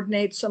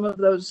coordinate some of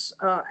those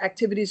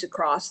activities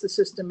across the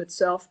system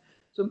itself.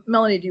 So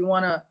Melanie, do you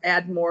want to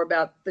add more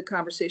about the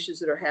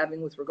conversations that are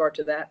having with regard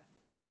to that?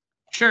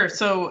 Sure.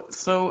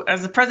 So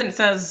as the president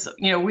says,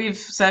 we've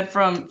said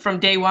from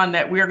day one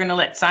that we are going to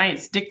let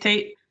science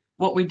dictate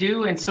what we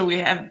do. And so we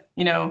have,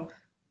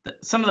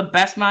 some of the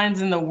best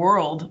minds in the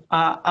world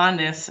on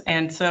this.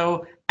 And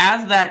so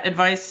as that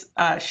advice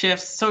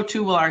shifts, so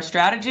too will our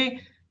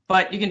strategy.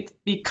 But you can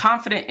be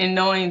confident in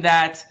knowing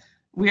that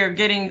we are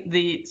getting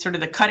the sort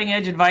of the cutting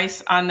edge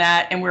advice on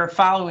that, and we're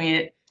following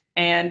it.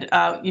 And,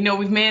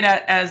 we've made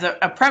it as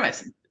a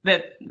premise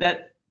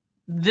that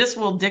this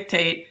will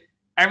dictate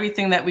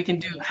everything that we can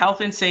do, health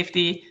and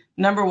safety,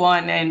 number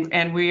one,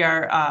 and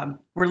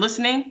we're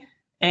listening,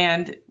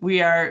 and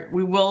we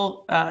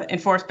will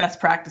enforce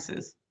best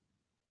practices.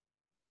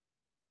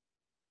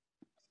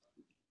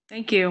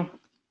 Thank you.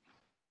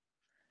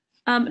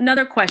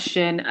 Another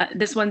question.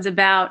 This one's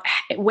about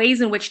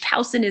ways in which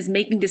Towson is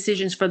making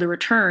decisions for the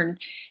return.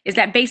 Is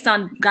that based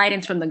on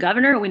guidance from the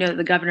governor? We know that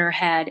the governor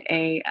had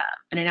an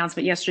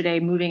announcement yesterday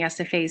moving us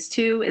to phase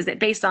 2. Is it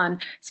based on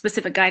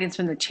specific guidance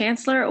from the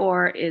chancellor,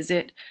 or is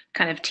it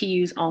kind of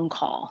TU's own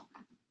call?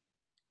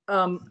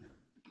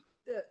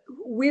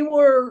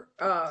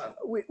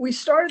 We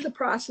started the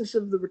process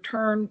of the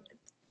return,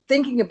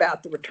 thinking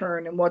about the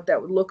return and what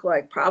that would look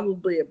like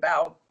probably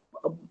about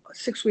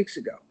 6 weeks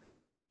ago.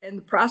 And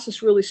the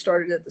process really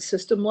started at the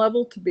system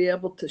level to be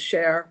able to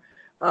share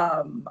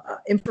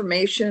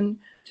information,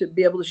 to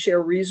be able to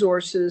share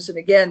resources. And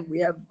again, we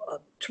have a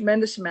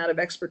tremendous amount of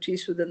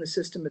expertise within the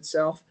system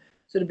itself.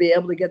 So to be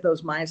able to get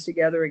those minds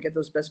together and get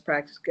those best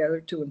practices together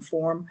to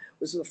inform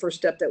was the first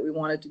step that we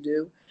wanted to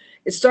do.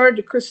 It started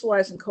to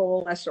crystallize and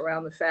coalesce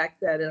around the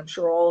fact that, and I'm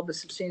sure all of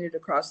us have seen it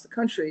across the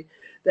country,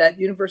 that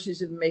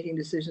universities have been making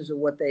decisions of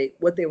what they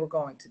were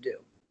going to do.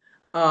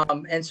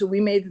 And so we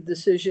made the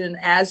decision,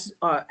 as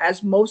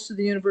most of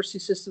the University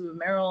System of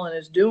Maryland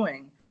is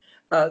doing,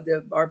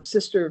 our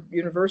sister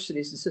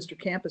universities, the sister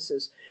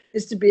campuses,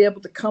 is to be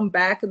able to come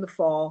back in the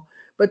fall.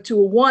 But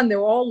they're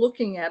all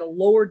looking at a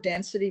lower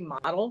density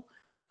model,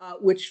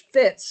 which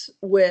fits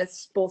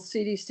with both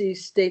CDC,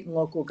 state and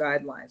local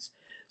guidelines.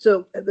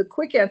 So the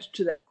quick answer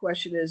to that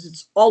question is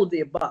it's all of the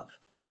above.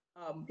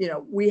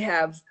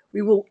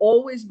 We will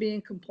always be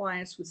in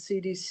compliance with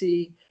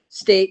CDC,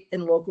 state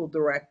and local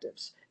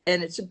directives.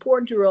 And it's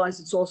important to realize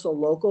it's also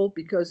local,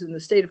 because in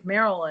the state of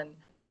Maryland,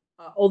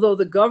 although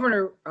the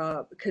governor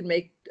can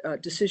make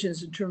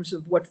decisions in terms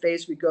of what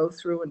phase we go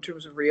through in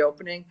terms of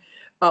reopening,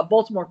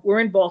 we're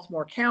in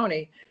Baltimore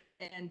County,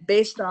 and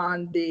based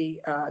on the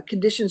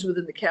conditions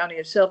within the county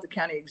itself, the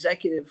county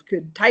executive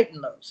could tighten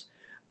those.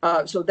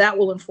 So that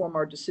will inform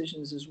our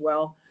decisions as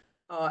well.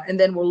 And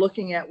then we're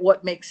looking at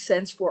what makes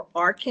sense for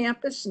our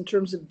campus in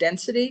terms of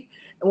density,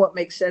 and what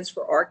makes sense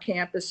for our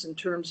campus in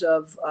terms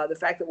of the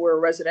fact that we're a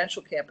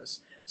residential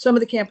campus. Some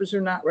of the campuses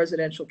are not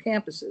residential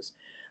campuses.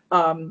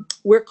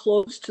 We're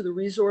close to the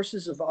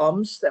resources of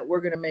UMS that we're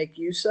going to make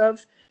use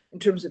of in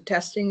terms of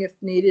testing if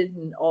needed,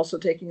 and also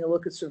taking a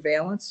look at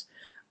surveillance,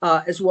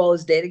 as well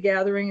as data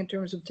gathering in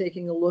terms of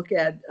taking a look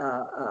at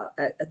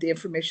the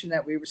information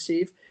that we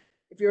receive.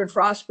 If you're in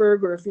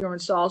Frostburg or if you're in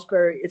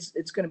Salisbury,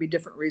 it's going to be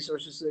different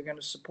resources that are going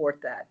to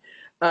support that.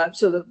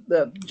 So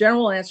the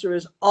general answer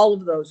is all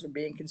of those are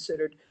being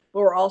considered, but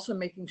we're also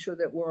making sure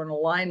that we're in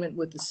alignment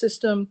with the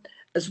system,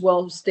 as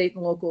well as state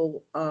and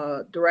local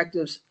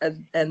directives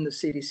and the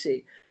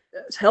CDC.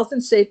 Health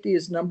and safety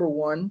is number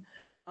one,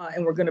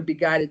 and we're going to be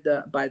guided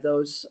by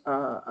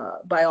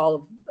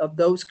all of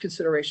those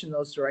considerations,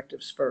 those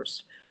directives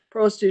first.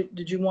 Provost,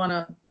 did you want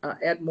to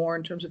add more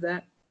in terms of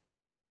that?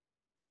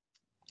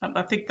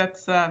 I think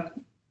that's it.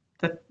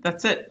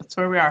 That's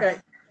where we are. Okay.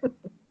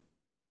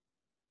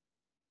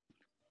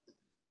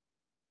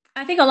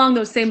 I think along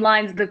those same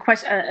lines,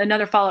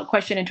 another follow-up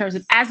question in terms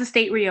of, as the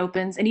state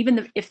reopens, and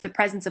even if the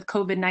presence of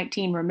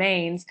COVID-19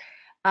 remains,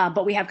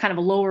 but we have kind of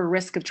a lower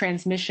risk of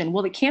transmission,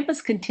 will the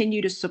campus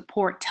continue to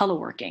support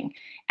teleworking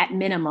at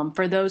minimum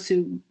for those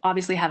who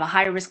obviously have a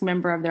high-risk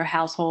member of their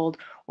household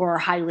or are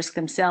high risk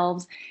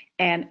themselves?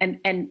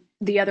 And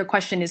the other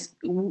question is,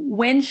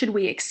 when should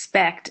we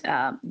expect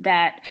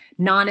that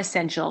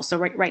non-essential, so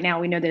right now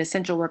we know that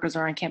essential workers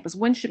are on campus,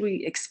 when should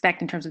we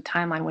expect in terms of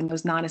timeline when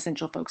those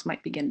non-essential folks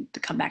might begin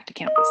to come back to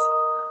campus?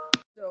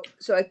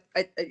 So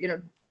I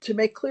to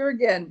make clear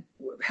again,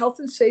 health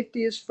and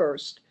safety is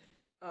first.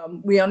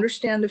 We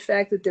understand the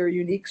fact that there are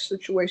unique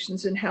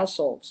situations in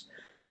households.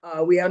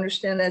 We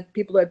understand that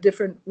people have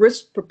different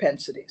risk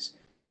propensities.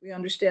 We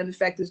understand the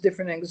fact there's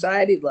different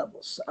anxiety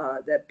levels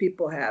that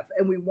people have,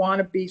 and we want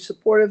to be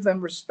supportive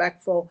and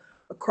respectful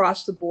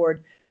across the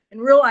board, and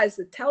realize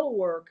that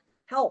telework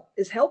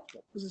is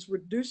helpful because it's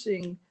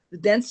reducing the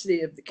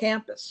density of the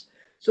campus.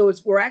 So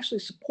we're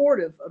actually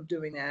supportive of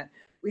doing that.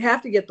 We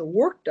have to get the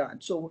work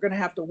done, so we're going to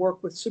have to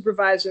work with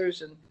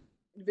supervisors and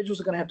individuals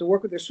are going to have to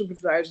work with their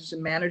supervisors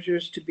and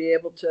managers to be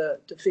able to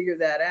figure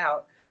that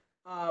out.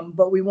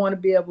 But we want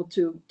to be able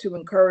to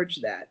encourage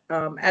that.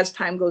 As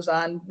time goes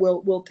on,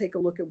 we'll take a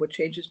look at what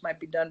changes might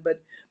be done.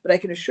 But I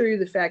can assure you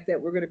the fact that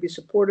we're going to be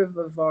supportive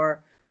of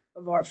our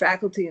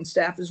faculty and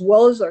staff as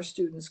well as our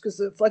students, because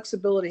the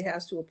flexibility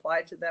has to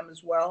apply to them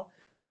as well,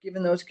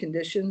 given those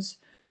conditions.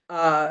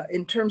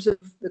 In terms of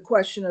the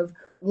question of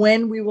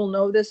when we will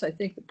know this, I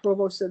think the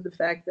provost said the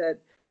fact that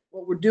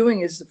what we're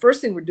doing is, the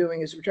first thing we're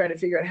doing is we're trying to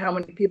figure out how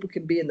many people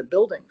can be in the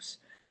buildings.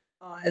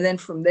 And then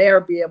from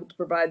there, be able to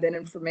provide that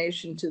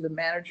information to the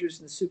managers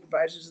and the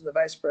supervisors and the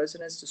vice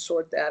presidents to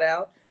sort that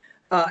out.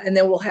 And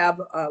then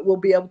we'll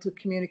be able to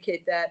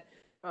communicate that.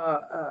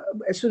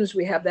 As soon as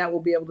we have that,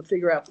 we'll be able to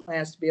figure out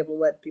plans to be able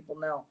to let people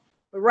know.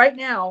 But right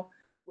now,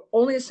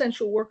 only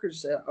essential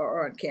workers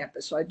are on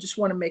campus. So I just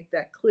want to make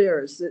that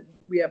clear, is that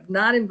we have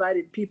not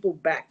invited people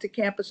back to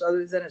campus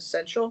other than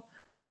essential,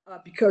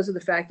 because of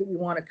the fact that we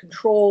want to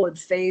control and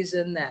phase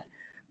in that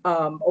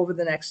over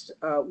the next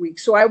week.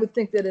 So I would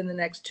think that in the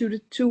next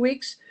 2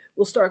 weeks,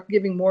 we'll start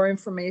giving more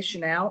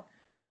information out.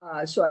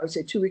 So I would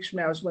say 2 weeks from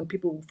now is when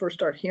people will first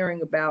start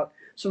hearing about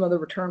some of the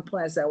return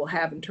plans that we'll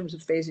have in terms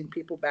of phasing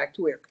people back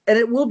to work. And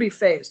it will be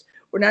phased.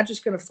 We're not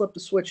just going to flip the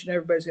switch and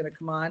everybody's going to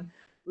come on.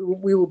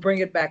 We will bring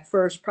it back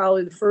first.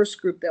 Probably the first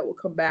group that will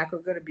come back are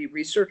going to be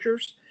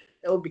researchers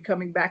that will be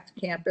coming back to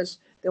campus.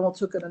 Then we'll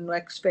take on the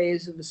next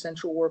phase of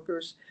essential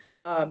workers.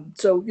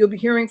 So you'll be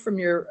hearing from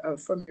your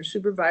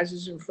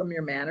supervisors and from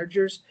your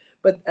managers.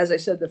 But as I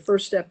said, the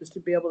first step is to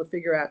be able to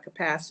figure out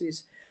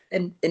capacities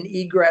and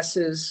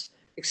egresses,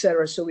 et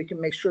cetera, so we can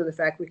make sure the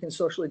fact we can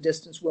socially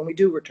distance when we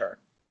do return.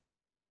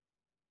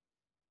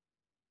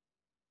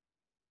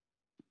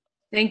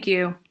 Thank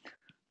you.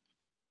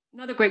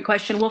 Another great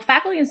question. Will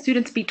faculty and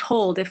students be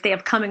told if they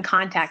have come in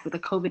contact with a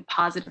COVID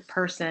positive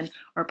person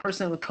or a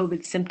person with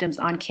COVID symptoms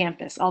on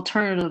campus?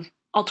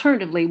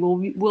 Alternatively,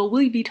 will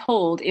we be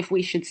told if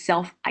we should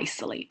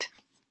self-isolate?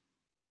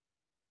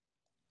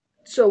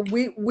 So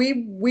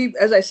we,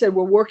 as I said,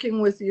 we're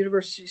working with the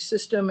university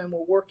system and we're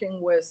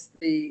working with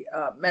the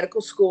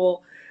medical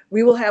school.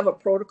 We will have a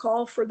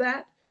protocol for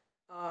that.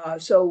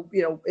 So,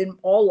 in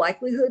all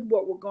likelihood,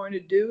 what we're going to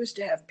do is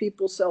to have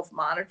people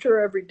self-monitor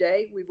every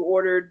day. We've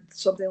ordered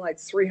something like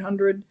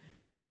 300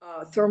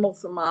 thermal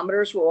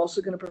thermometers. We're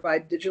also going to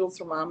provide digital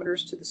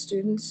thermometers to the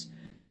students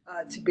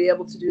to be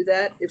able to do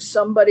that. If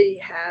somebody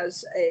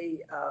has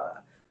a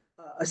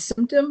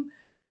symptom,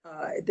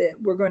 that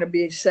we're going to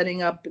be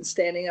setting up and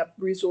standing up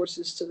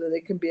resources so that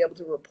they can be able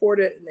to report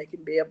it and they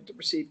can be able to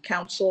receive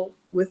counsel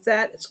with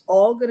that. It's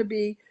all going to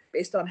be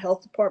based on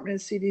health department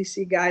and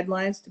CDC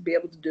guidelines to be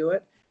able to do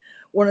it.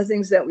 One of the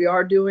things that we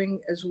are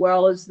doing as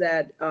well is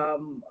that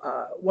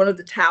one of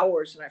the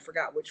towers, and I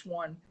forgot which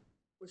one,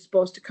 was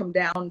supposed to come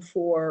down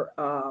for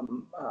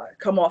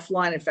come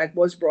offline. In fact,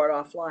 was brought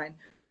offline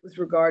with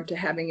regard to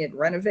having it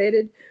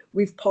renovated.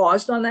 We've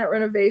paused on that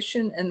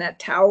renovation, and that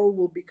tower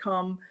will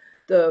become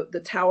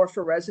the tower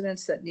for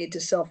residents that need to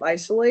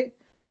self-isolate.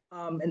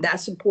 And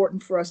that's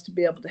important for us to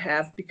be able to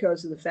have,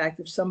 because of the fact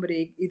if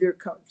somebody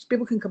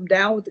people can come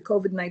down with the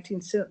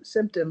COVID-19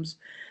 symptoms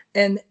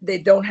and they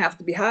don't have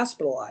to be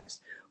hospitalized.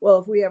 Well,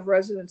 if we have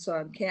residents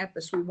on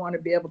campus, we want to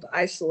be able to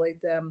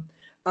isolate them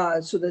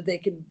so that they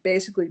can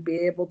basically be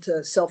able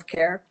to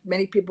self-care.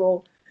 Many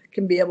people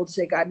can be able to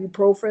take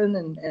ibuprofen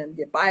and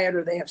get by it,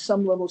 or they have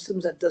some level of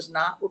symptoms that does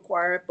not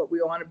require it, but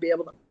we want to be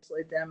able to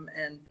isolate them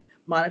and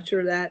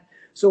monitor that.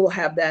 So we'll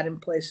have that in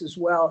place as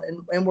well.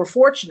 And we're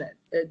fortunate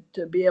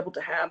to be able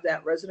to have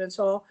that residence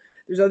hall.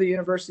 There's other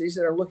universities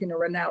that are looking to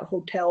rent out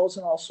hotels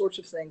and all sorts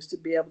of things to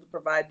be able to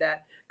provide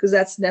that, because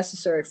that's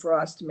necessary for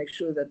us to make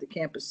sure that the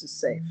campus is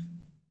safe.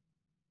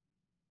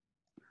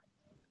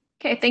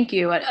 Okay, thank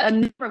you. A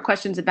number of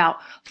questions about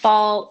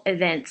fall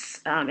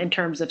events in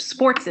terms of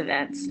sports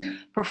events,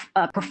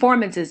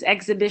 performances,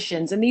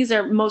 exhibitions, and these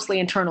are mostly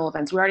internal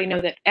events. We already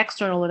know that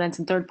external events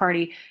and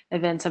third-party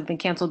events have been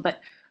canceled, but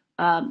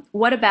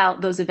what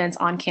about those events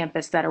on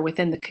campus that are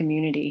within the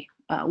community?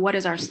 What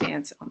is our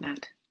stance on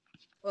that?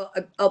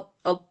 Well,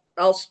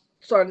 I'll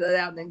start that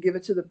out and then give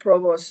it to the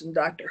provost and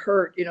Dr.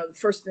 Hurt. The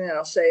first thing that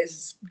I'll say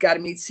is got to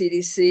meet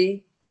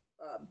CDC,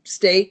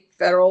 state,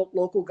 federal,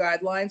 local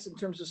guidelines in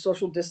terms of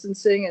social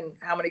distancing and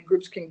how many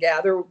groups can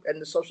gather and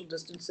the social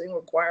distancing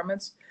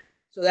requirements.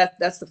 So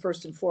that's the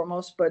first and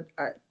foremost. But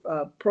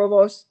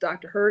Provost,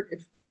 Dr. Hurt,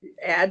 if you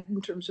add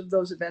in terms of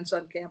those events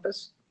on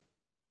campus.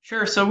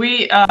 Sure. So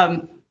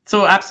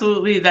so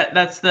absolutely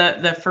that's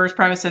the first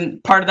premise,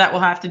 and part of that will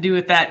have to do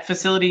with that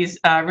facilities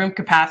room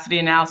capacity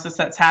analysis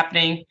that's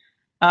happening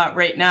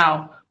right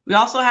now. We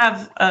also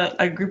have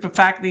a group of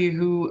faculty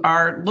who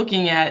are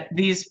looking at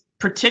these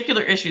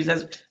particular issues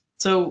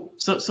so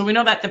we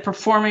know that the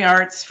performing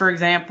arts, for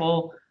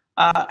example,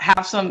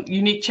 have some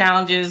unique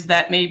challenges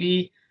that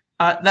maybe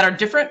that are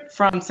different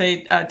from,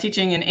 say,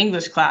 teaching an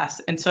English class,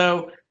 and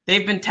so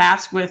they've been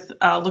tasked with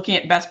looking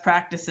at best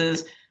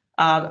practices.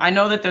 I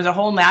know that there's a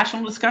whole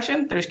national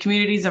discussion. There's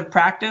communities of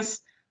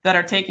practice that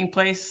are taking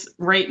place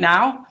right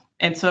now,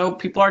 And so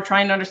people are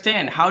trying to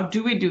understand, how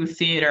do we do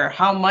theater?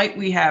 How might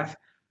we have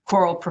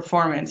choral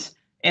performance?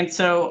 And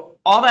so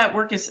all that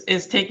work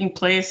is taking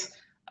place.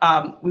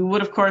 We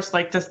would, of course,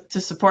 like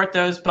to support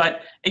those,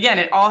 but again,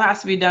 it all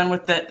has to be done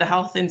with the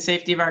health and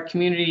safety of our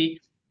community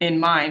in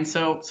mind.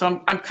 So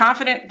I'm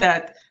confident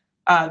that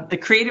the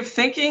creative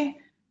thinking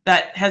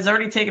that has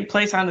already taken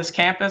place on this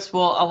campus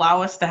will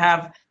allow us to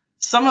have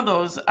some of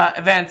those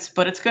events,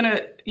 but it's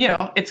gonna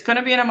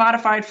be in a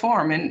modified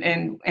form,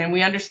 and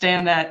we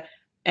understand that,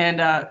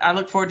 and I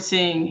look forward to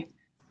seeing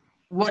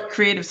what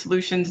creative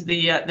solutions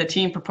the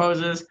team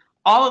proposes.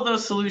 All of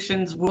those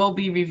solutions will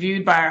be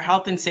reviewed by our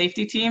health and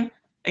safety team,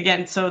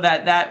 again, so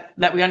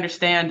that we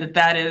understand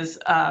that is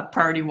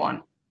priority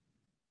one.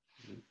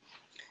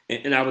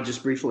 And I would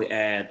just briefly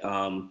add,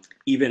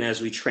 even as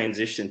we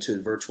transition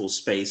to virtual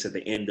space at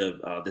the end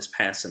of this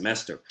past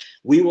semester,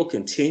 we will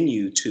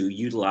continue to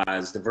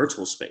utilize the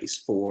virtual space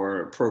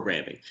for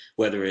programming,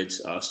 whether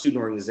it's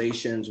student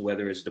organizations,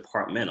 whether it's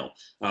departmental.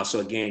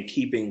 So again,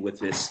 keeping with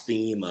this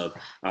theme of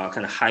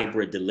kind of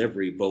hybrid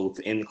delivery, both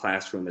in the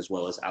classroom as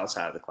well as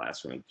outside of the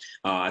classroom.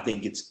 I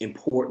think it's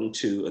important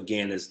to,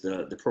 again, as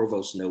the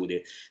provost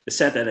noted, to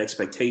set that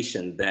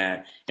expectation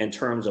that in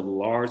terms of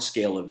large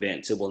scale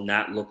events, it will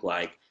not look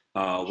like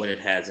what it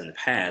has in the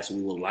past.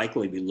 We will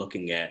likely be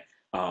looking at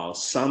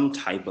some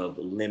type of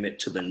limit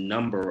to the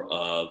number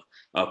of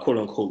quote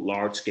unquote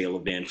large scale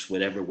events,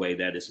 whatever way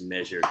that is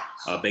measured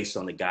based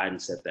on the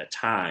guidance at that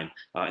time,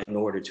 in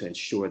order to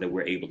ensure that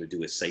we're able to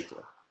do it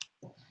safely.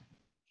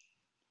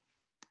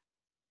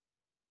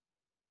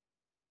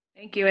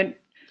 Thank you. And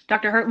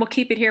Dr. Hurt, we'll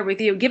keep it here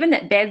with you. Given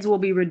that beds will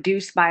be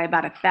reduced by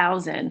about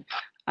 1,000,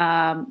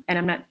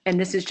 and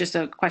this is just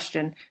a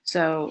question,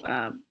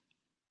 so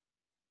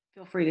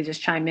feel free to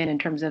just chime in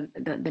terms of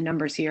the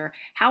numbers here.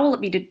 How will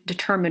it be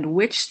determined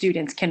which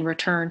students can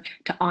return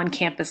to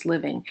on-campus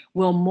living?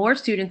 Will more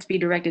students be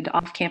directed to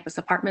off-campus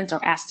apartments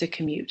or asked to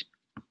commute?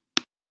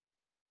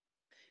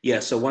 Yeah,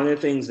 so one of the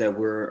things that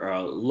we're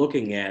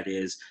looking at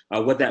is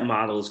what that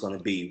model is going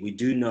to be. We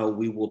do know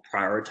we will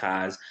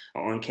prioritize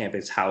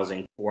on-campus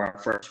housing for our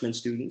freshman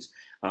students,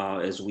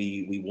 as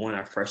we want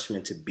our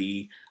freshmen to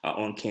be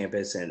on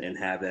campus and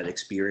have that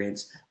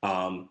experience.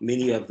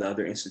 Many of the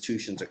other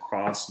institutions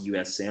across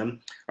USM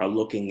are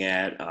looking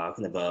at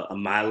kind of a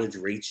mileage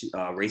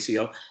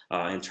ratio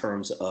in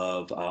terms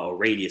of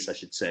radius, I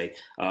should say,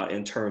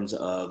 in terms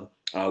of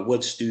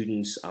what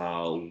students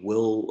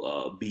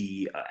will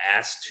be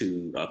asked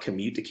to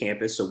commute to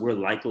campus. So we're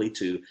likely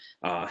to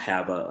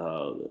have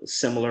a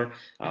similar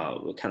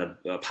kind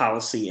of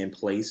policy in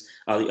place.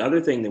 The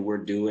other thing that we're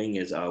doing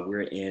is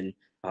we're in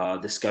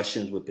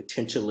discussions with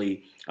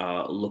potentially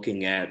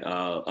looking at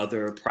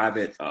other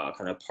private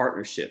kind of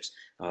partnerships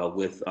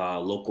with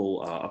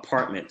local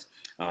apartments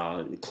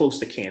close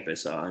to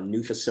campus, a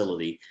new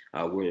facility.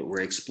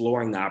 We're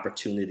exploring the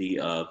opportunity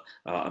of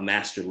a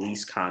master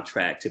lease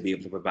contract to be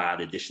able to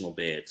provide additional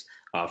beds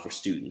for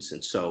students.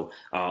 And so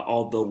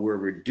although we're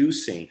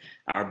reducing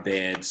our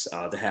beds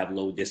to have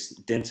low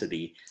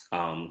density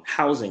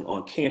housing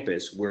on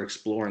campus, we're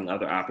exploring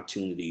other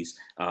opportunities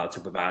to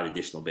provide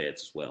additional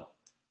beds as well.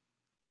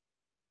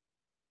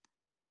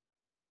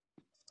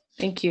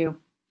 Thank you.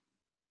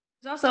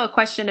 There's also a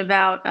question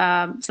about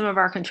some of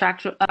our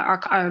contract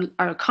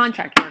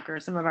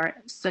workers, some of our,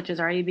 such as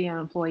our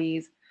ABM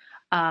employees,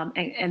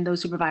 and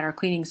those who provide our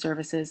cleaning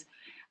services.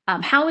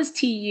 How is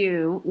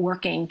TU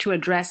working to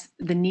address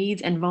the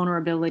needs and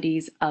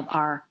vulnerabilities of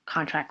our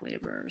contract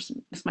laborers?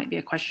 This might be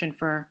a question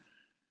for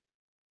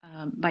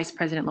Vice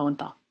President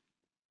Lowenthal.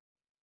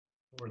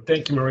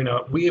 Thank you, Marina.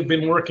 We have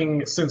been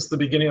working since the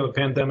beginning of the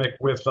pandemic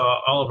with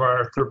all of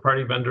our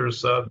third-party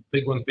vendors,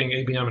 big ones being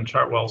ABM and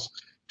Chartwells,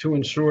 to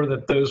ensure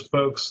that those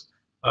folks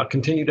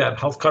continue to have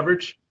health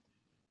coverage.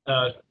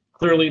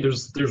 Clearly,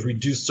 there's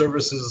reduced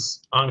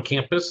services on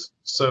campus,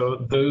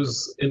 so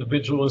those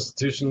individual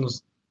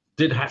institutions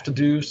did have to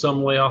do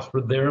some layoffs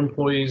for their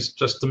employees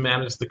just to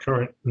manage the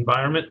current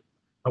environment.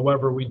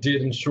 However, we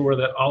did ensure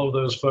that all of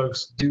those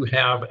folks do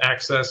have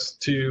access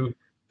to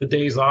the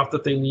days off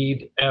that they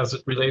need as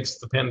it relates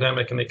to the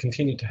pandemic, and they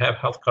continue to have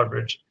health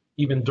coverage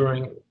even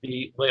during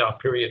the layoff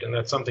period. And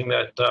that's something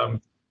that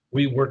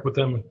we worked with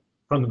them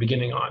from the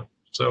beginning on.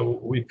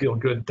 So we feel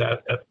good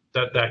that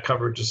that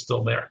coverage is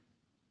still there.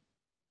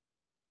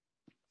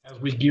 As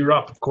we gear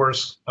up, of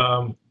course,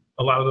 a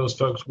lot of those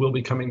folks will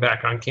be coming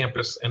back on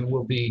campus and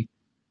will be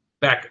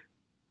back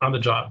on the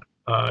job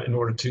in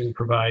order to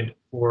provide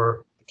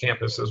for the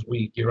campus as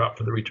we gear up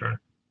for the return.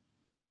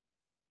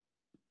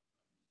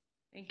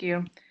 Thank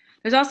you.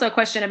 There's also a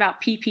question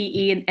about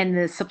PPE and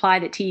the supply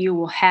that TU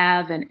will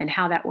have and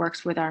how that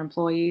works with our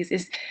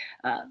employees.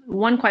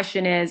 One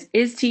question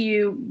is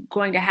TU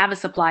going to have a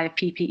supply of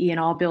PPE in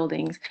all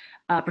buildings,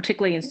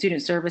 particularly in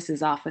student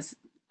services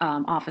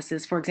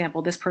offices? For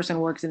example, this person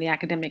works in the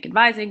academic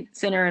advising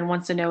center and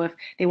wants to know if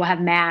they will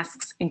have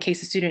masks in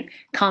case a student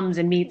comes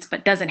and meets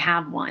but doesn't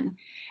have one.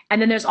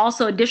 And then there's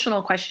also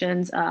additional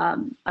questions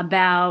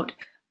about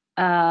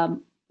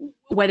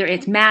whether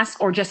it's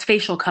masks or just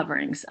facial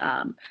coverings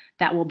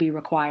that will be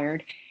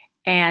required.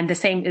 And the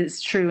same is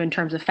true in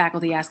terms of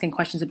faculty asking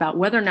questions about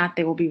whether or not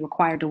they will be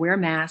required to wear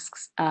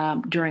masks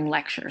during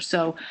lecture.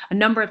 So a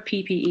number of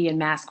PPE and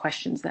mask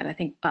questions that I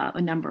think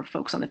a number of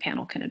folks on the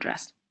panel can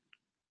address.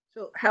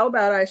 So how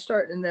about I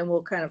start and then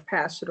we'll kind of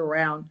pass it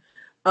around.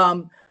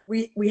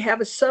 We have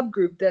a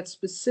subgroup that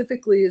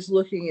specifically is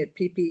looking at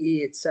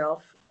PPE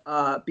itself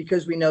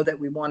because we know that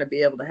we want to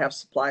be able to have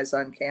supplies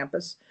on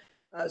campus.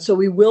 So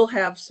we will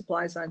have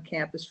supplies on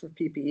campus for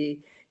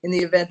PPE in the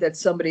event that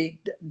somebody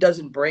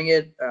doesn't bring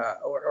it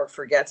or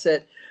forgets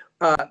it.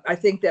 I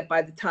think that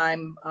by the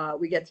time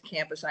we get to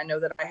campus, I know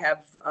that I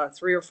have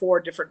 3 or 4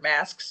 different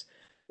masks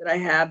that I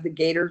have, the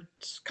Gator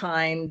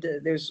kind.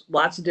 There's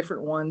lots of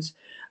different ones.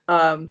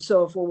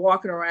 So if we're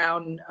walking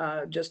around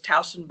just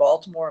Towson,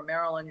 Baltimore,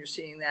 Maryland, you're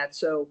seeing that.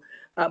 So,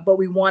 but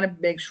we want to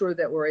make sure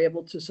that we're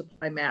able to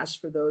supply masks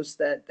for those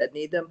that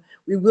need them.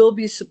 We will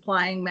be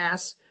supplying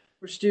masks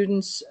for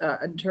students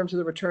in terms of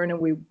the return, and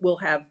we will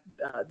have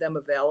them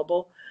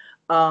available.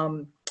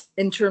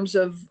 In terms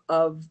of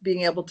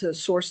being able to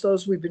source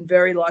those, we've been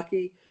very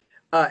lucky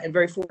and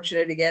very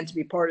fortunate again to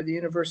be part of the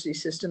university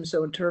system.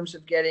 So in terms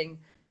of getting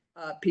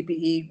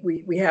PPE,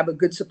 we have a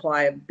good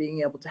supply of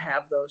being able to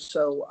have those.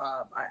 So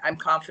I'm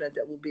confident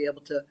that we'll be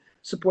able to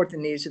support the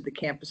needs of the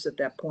campus at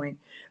that point.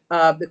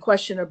 The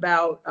question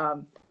about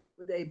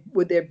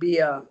would there be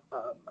a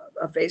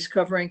face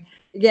covering?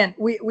 Again,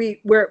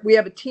 we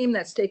have a team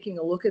that's taking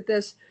a look at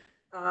this,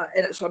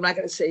 and so I'm not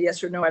going to say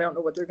yes or no. I don't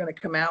know what they're going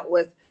to come out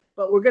with,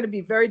 but we're going to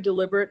be very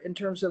deliberate in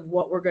terms of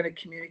what we're going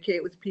to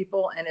communicate with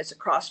people, and it's a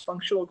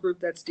cross-functional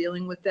group that's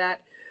dealing with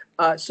that.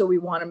 So we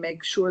want to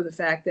make sure the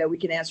fact that we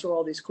can answer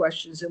all these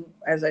questions, and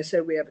as I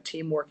said, we have a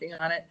team working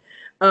on it.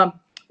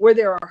 Where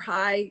there are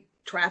high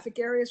traffic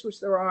areas, which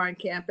there are on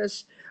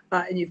campus,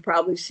 and you've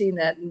probably seen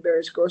that in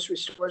various grocery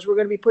stores, we're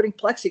going to be putting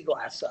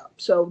plexiglass up.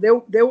 So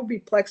there will be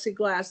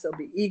plexiglass, there'll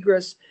be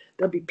egress,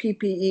 there'll be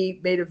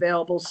PPE made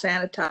available,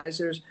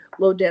 sanitizers,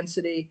 low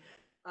density.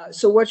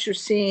 So what you're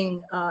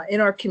seeing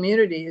in our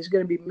community is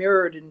going to be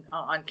mirrored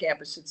on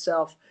campus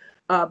itself.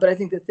 But I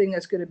think the thing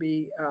that's going to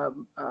be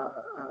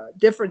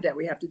different that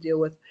we have to deal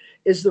with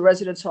is the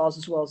residence halls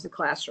as well as the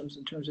classrooms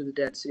in terms of the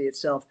density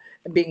itself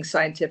and being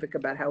scientific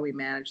about how we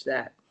manage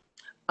that.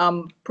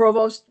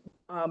 Provost,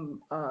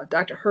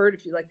 Dr. Hurd,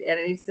 if you'd like to add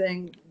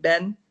anything,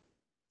 Ben?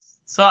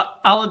 So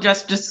I'll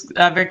address just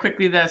very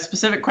quickly the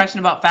specific question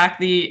about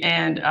faculty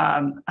and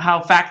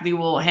how faculty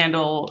will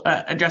handle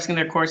addressing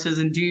their courses,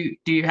 and do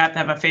you have to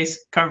have a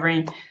face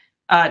covering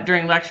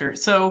during lecture.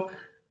 So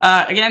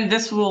again,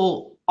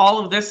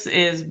 all of this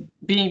is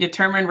being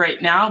determined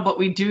right now, but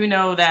we do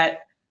know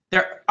that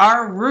there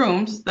are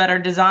rooms that are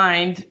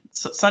designed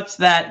such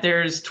that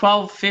there's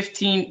 12,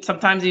 15,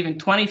 sometimes even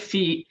 20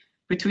 feet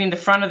between the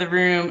front of the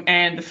room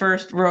and the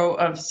first row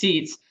of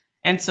seats.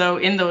 And so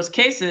in those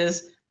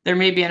cases, there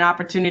may be an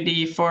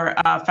opportunity for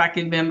a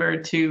faculty member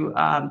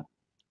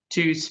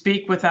to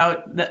speak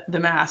without the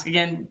mask.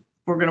 Again,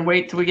 we're going to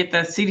wait till we get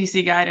the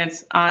CDC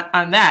guidance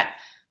on that.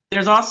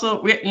 There's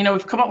also,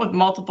 we've come up with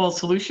multiple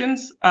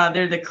solutions.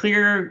 They're the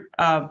clear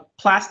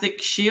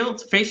plastic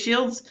shields, face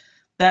shields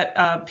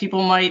that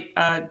people might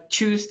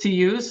choose to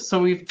use. So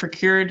we've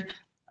procured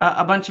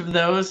a bunch of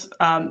those.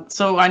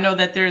 So I know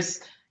that there's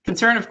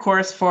concern, of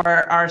course, for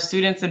our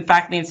students and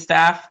faculty and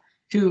staff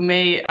who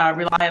may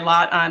rely a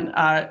lot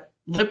on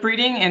lip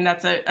reading, and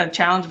that's a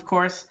challenge, of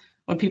course,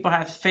 when people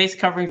have face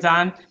coverings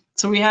on.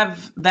 So we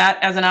have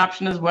that as an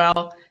option as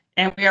well.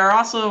 And we are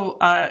also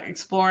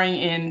exploring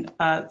in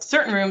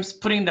certain rooms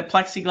putting the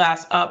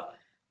plexiglass up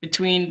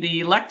between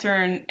the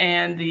lectern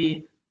and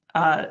the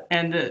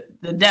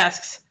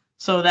desks,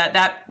 so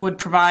that would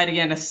provide,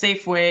 again, a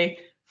safe way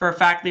for a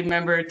faculty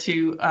member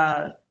to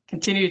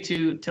continue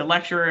to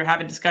lecture or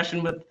have a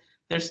discussion with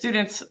their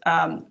students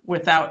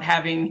without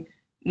having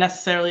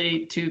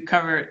necessarily to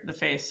cover the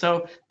face.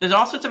 So there's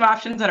all sorts of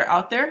options that are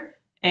out there,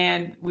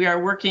 and we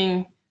are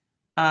working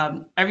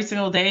every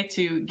single day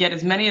to get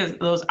as many of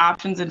those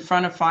options in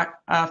front of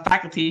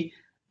faculty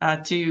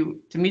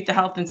to meet the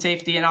health and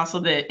safety and also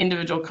the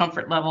individual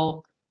comfort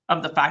level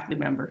of the faculty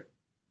member.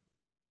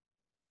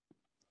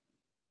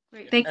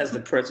 Great, thank you. As the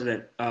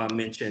president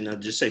mentioned, I'll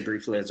just say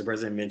briefly, as the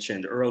president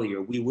mentioned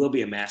earlier, we will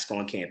be a mask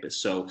on campus.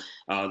 So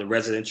the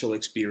residential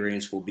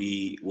experience will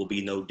be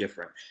no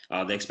different.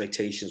 The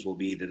expectations will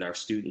be that our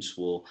students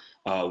will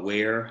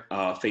wear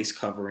face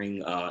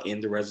covering in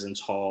the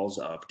residence halls,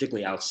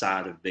 particularly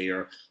outside of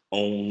their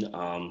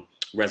own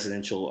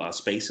residential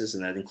spaces,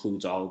 and that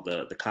includes all of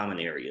the common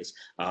areas.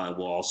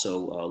 We'll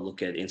also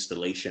look at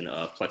installation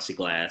of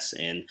plexiglass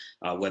and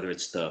whether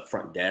it's the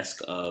front desk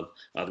of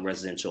the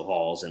residential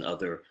halls and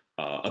other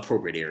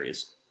appropriate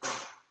areas.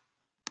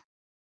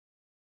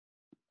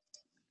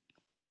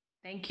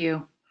 Thank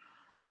you.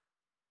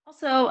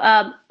 Also,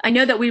 I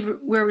know that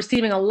we're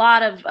receiving a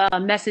lot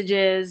of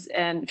messages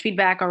and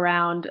feedback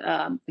around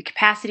the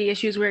capacity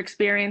issues we're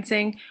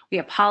experiencing. We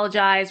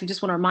apologize. We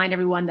just want to remind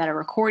everyone that a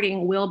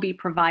recording will be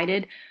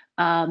provided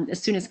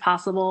as soon as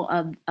possible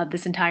of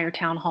this entire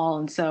town hall.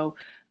 And so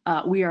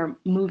we are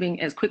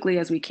moving as quickly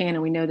as we can,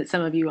 and we know that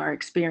some of you are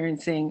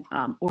experiencing,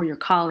 or your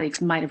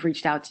colleagues might have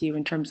reached out to you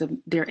in terms of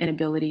their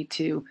inability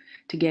to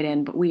get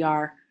in, but we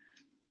are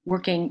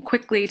working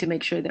quickly to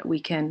make sure that we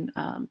can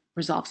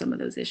resolve some of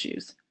those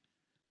issues.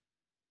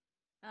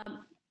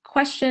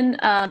 Question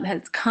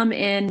has come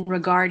in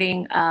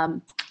regarding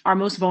our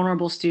most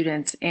vulnerable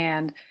students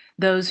and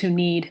those who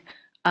need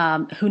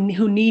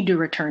to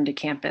return to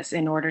campus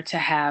in order to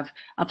have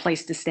a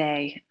place to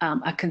stay,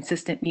 a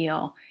consistent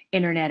meal,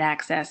 internet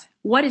access.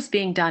 What is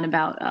being done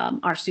about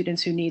our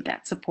students who need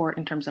that support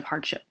in terms of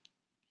hardship?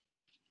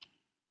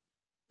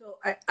 So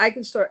I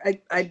can start.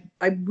 I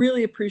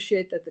really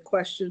appreciate that the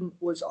question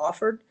was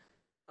offered.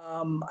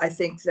 I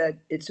think that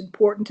it's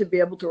important to be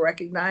able to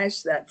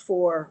recognize that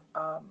for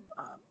a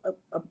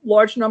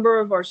large number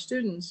of our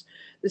students,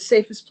 the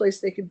safest place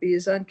they can be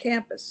is on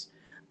campus.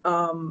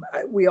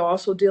 We are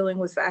also dealing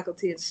with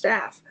faculty and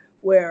staff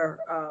where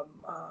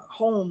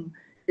home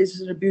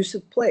is an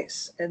abusive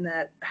place, and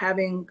that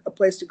having a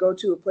place to go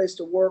to, a place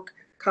to work,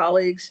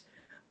 colleagues,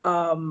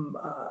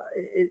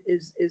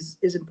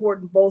 is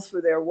important both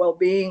for their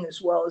well-being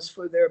as well as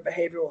for their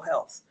behavioral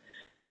health.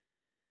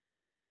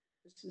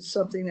 This is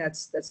something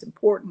that's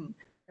important,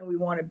 and we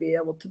want to be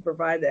able to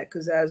provide that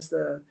because, as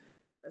the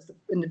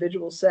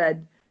individual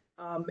said,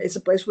 it's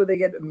a place where they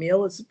get a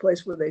meal. It's a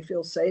place where they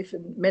feel safe,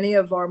 and many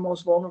of our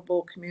most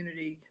vulnerable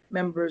community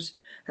members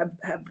have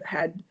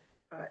had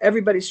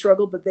everybody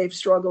struggled, but they've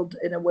struggled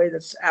in a way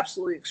that's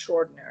absolutely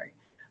extraordinary.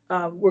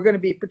 We're going to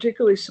be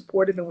particularly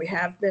supportive, and we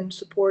have been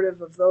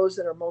supportive of those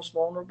that are most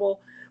vulnerable,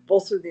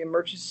 both through the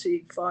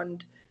emergency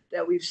fund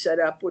that we've set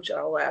up, which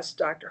I'll ask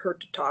Dr.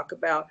 Hurt to talk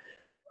about.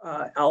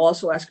 I'll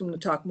also ask him to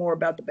talk more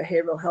about the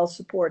behavioral health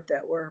support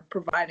that we're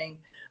providing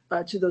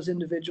to those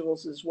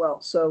individuals as well.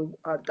 So,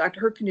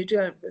 Dr. Hurt, can you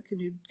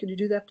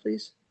do that,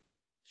 please?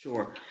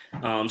 Sure.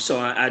 So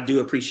I do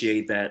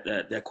appreciate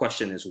that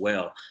question as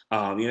well.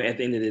 At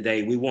the end of the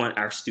day, we want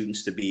our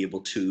students to be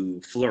able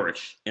to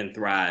flourish and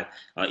thrive,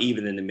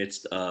 even in the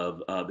midst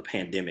of the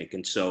pandemic.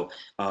 And so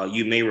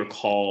you may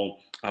recall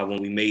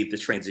when we made the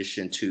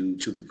transition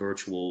to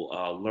virtual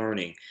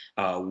learning,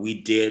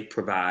 we did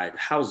provide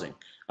housing.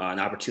 An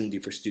opportunity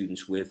for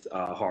students with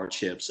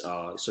hardships.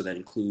 So that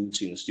includes,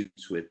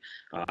 students with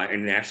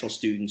international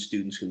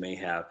students who may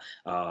have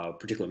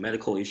particular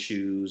medical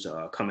issues,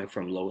 coming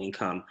from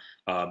low-income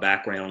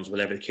backgrounds,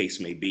 whatever the case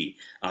may be.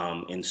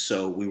 And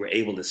so we were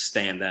able to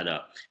stand that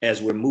up.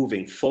 As we're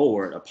moving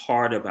forward, a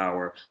part of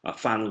our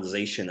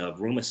finalization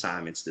of room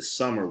assignments this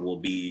summer will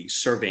be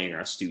surveying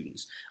our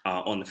students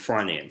on the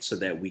front end so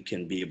that we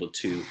can be able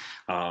to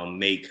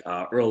make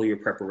earlier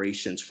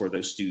preparations for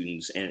those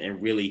students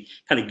and really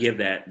kind of give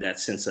that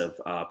sense of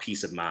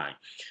peace of mind.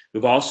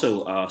 We've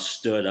also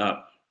stood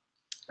up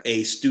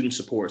a student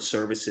support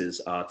services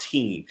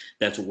team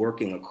that's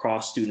working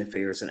across student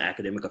affairs and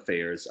academic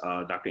affairs.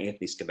 Dr.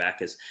 Anthony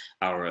Skavakis,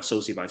 our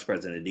Associate Vice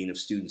President and Dean of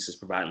Students, is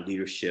providing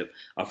leadership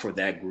for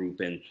that group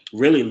and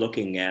really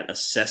looking at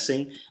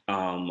assessing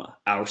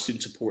our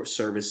student support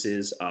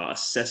services,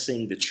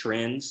 assessing the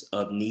trends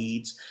of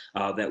needs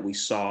that we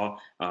saw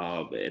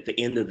at the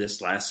end of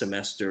this last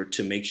semester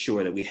to make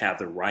sure that we have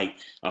the right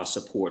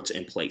supports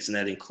in place. And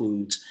that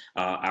includes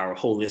our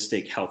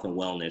holistic health and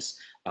wellness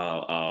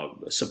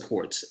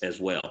supports as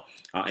well.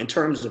 In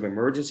terms of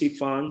emergency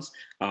funds,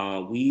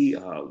 we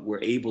were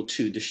able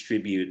to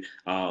distribute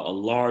a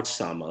large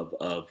sum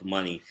of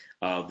money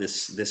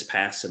this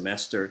past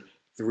semester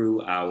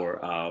through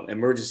our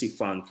emergency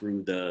fund,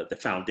 through the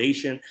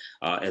foundation,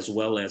 as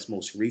well as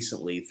most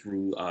recently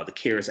through the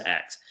CARES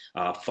Act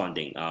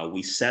funding.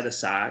 We set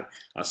aside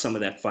some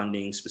of that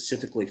funding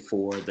specifically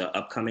for the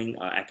upcoming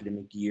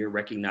academic year,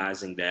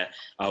 recognizing that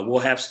we'll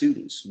have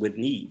students with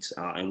needs,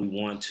 and we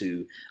want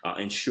to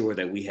ensure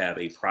that we have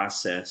a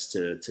process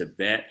to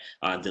vet,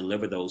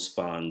 deliver those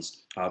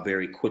funds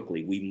very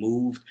quickly. We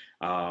moved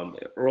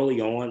early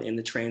on in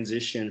the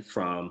transition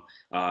from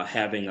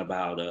having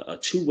about a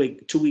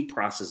two-week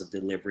process of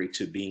delivery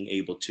to being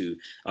able to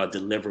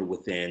deliver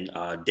within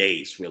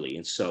days, really.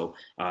 And so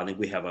I think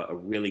we have a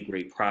really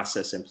great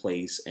process in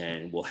place,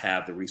 and we'll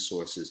have the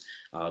resources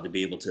to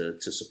be able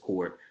to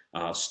support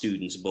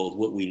students, both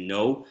what we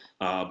know,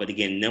 but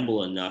again,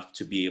 nimble enough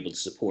to be able to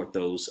support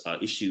those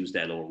issues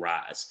that will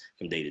arise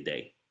from day to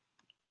day.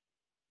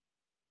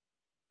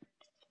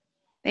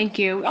 Thank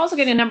you. We also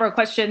get a number of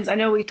questions. I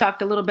know we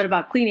talked a little bit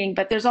about cleaning,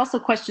 but there's also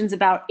questions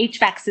about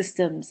HVAC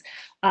systems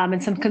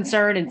and some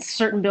concern in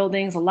certain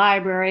buildings, the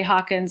library,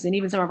 Hawkins, and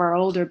even some of our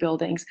older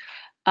buildings.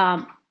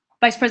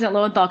 Vice President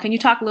Lowenthal, can you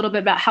talk a little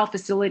bit about how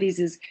facilities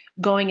is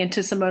going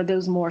into some of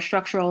those more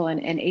structural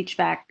and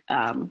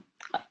HVAC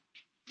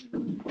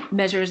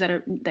measures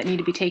that need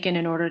to be taken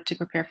in order to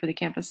prepare for the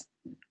campus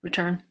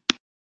return?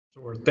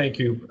 Sure, thank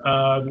you.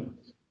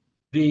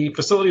 The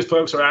facilities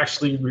folks are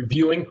actually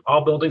reviewing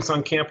all buildings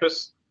on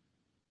campus.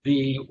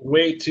 The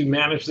way to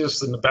manage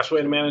this, and the best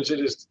way to manage it,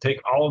 is to take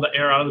all of the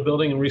air out of the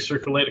building and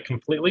recirculate it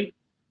completely,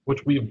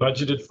 which we've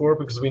budgeted for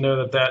because we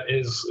know that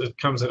it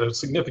comes at a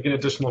significant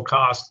additional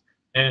cost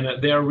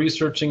And they are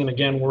researching and,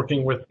 again,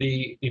 working with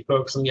the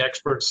folks and the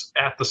experts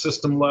at the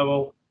system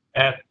level,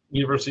 at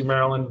University of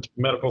Maryland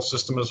Medical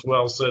System as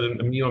well, so in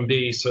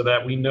UMB, so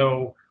that we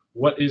know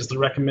what is the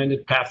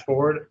recommended path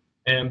forward.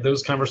 And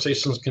those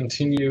conversations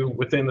continue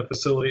within the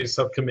facilities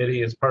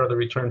subcommittee as part of the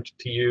return to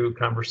TU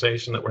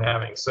conversation that we're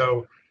having.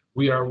 So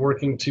we are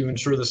working to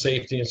ensure the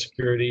safety and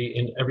security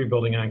in every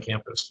building on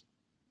campus.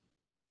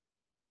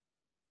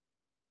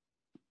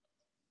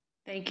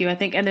 Thank you. I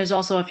think, and there's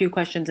also a few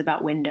questions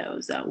about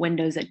windows,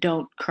 windows that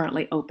don't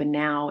currently open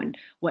now, and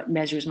what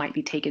measures might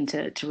be taken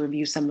to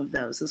review some of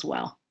those as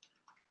well.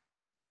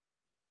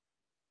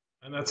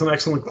 And that's an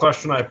excellent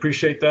question. I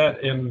appreciate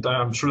that. And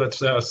I'm sure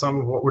that's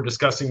some of what we're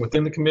discussing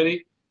within the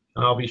committee.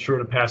 And I'll be sure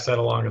to pass that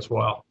along as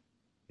well.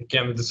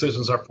 Again, the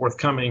decisions are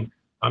forthcoming.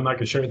 I'm not going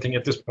to share anything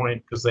at this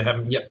point because they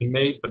haven't yet been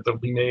made, but they'll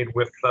be made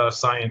with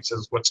science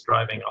as what's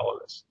driving all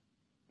of this.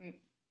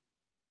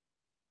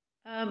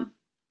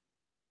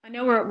 I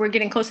know we're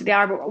getting close to the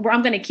hour, but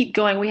I'm going to keep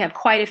going. We have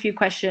quite a few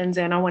questions,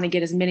 and I want to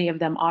get as many of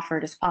them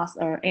offered as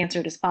possible or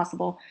answered as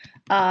possible.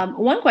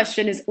 One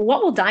question is,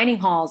 what will dining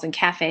halls and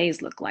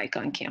cafes look like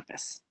on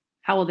campus?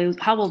 How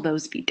will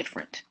those be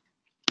different?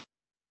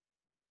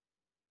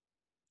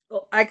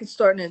 Well, I could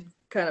start and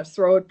kind of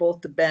throw it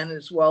both to Ben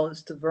as well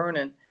as to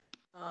Vernon.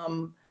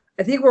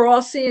 I think we're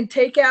all seeing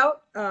takeout.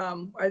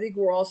 I think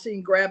we're all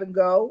seeing grab and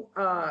go.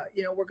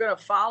 We're going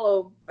to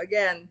follow,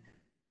 again,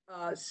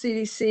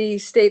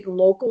 CDC, state and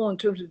local in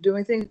terms of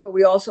doing things, but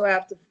we also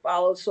have to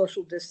follow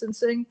social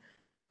distancing.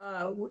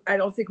 I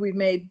don't think we've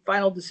made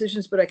final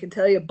decisions, but I can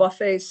tell you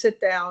buffet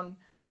sit down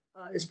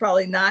is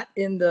probably not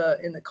in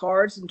the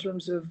cards in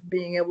terms of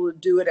being able to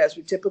do it as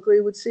we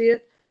typically would see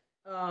it.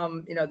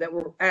 That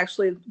we're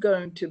actually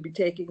going to be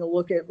taking a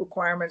look at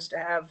requirements to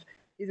have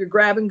either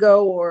grab and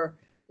go or,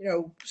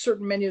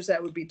 certain menus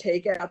that would be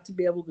takeout to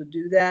be able to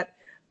do that.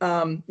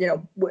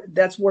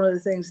 That's one of the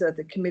things that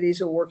the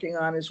committees are working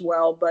on as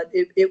well, but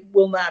it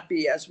will not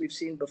be as we've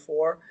seen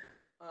before.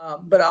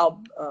 But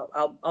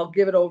I'll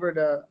give it over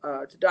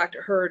to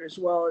Dr. Hurd as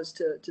well as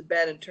to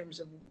Ben in terms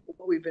of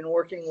what we've been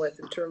working with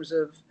in terms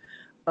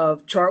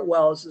of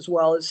Chartwell's, as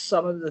well as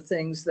some of the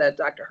things that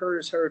Dr. Hurd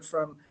has heard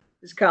from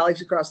his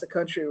colleagues across the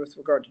country with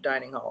regard to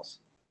dining halls.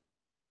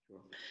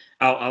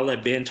 I'll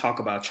let Ben talk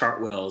about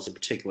Chartwell's in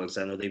particular, because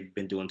I know they've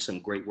been doing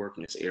some great work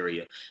in this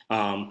area.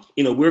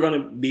 We're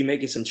going to be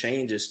making some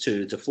changes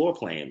to floor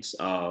plans,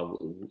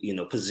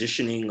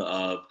 positioning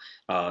of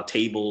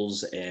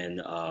tables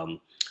and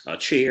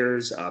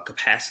chairs,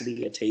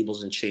 capacity at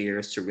tables and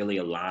chairs to really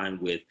align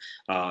with,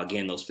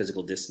 again, those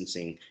physical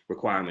distancing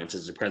requirements.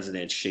 As the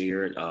president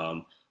shared,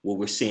 what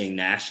we're seeing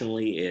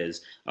nationally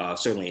is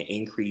certainly an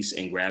increase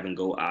in grab and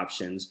go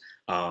options,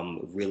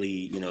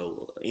 really,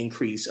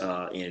 increase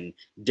in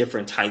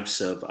different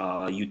types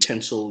of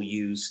utensil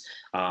use,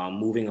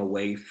 moving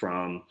away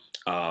from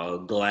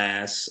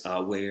glass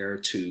ware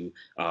to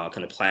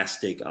kind of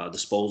plastic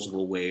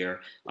disposable ware,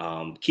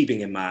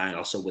 keeping in mind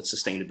also with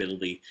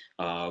sustainability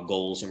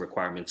goals and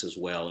requirements as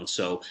well. And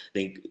so I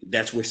think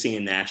that's what we're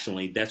seeing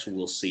nationally. That's what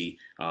we'll see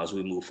as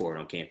we move forward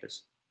on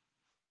campus.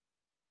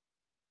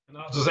 And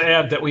I'll just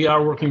add that we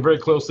are working very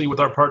closely with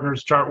our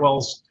partners,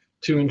 Chartwell's,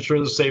 to ensure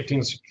the safety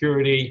and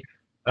security.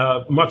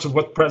 Much of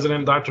what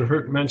President Dr.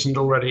 Hurt mentioned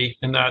already,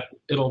 in that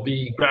it'll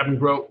be grab and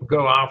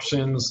go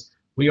options.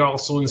 We are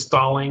also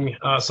installing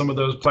some of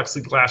those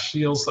plexiglass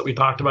shields that we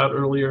talked about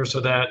earlier, so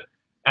that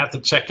at the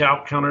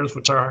checkout counters,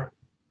 which are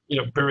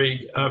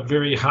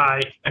very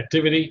high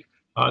activity,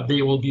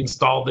 they will be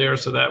installed there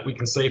so that we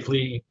can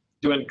safely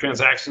do any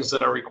transactions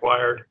that are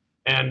required.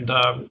 And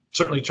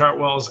certainly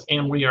Chartwell's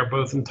and we are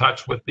both in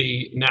touch with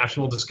the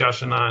national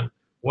discussion on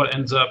what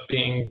ends up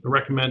being the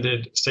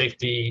recommended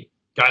safety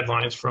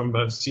guidelines from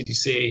both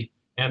CDC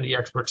and the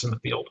experts in the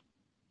field.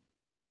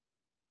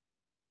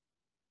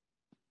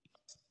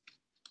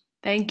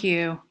 Thank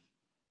you.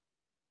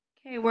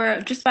 Okay,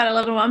 we're just about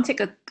 11. I'm going to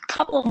take a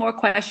couple of more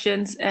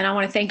questions, and I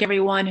want to thank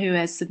everyone who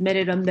has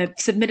submitted them. They've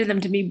submitted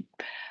them to me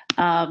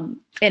in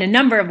a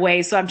number of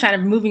ways. So I'm trying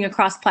to moving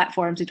across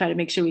platforms to try to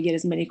make sure we get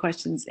as many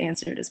questions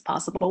answered as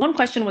possible. One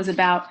question was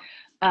about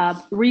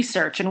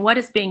research and what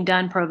is being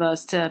done,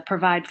 Provost, to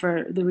provide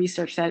for the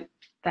research that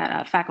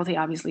faculty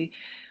obviously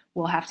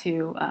will have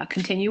to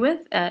continue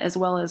with, as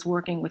well as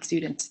working with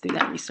students through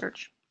that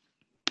research.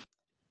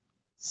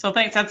 So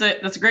thanks. That's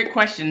a great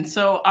question.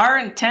 So our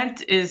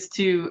intent is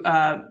to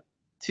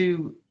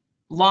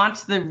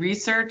launch the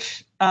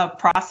research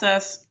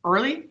process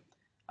early.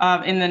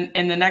 In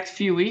the next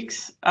few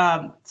weeks,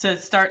 to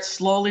start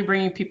slowly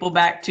bringing people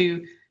back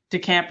to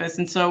campus.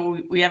 And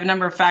so we have a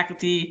number of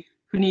faculty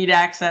who need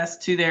access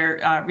to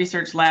their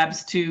research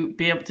labs to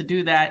be able to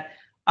do that.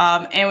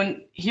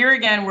 And here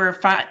again, we're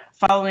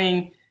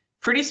following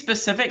pretty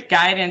specific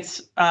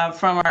guidance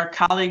from our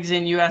colleagues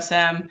in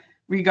USM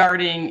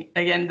regarding,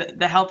 again,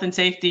 the health and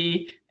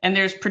safety. And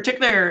there's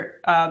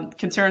particular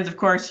concerns, of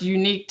course,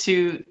 unique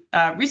to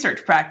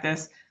research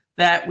practice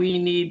that we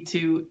need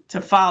to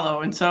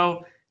follow. And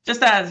so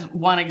just as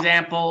one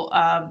example,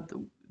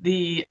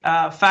 the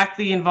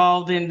faculty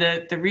involved in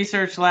the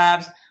research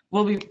labs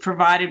will be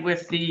provided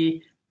with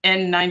the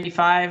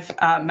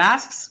N95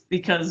 masks,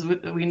 because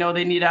we know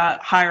they need a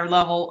higher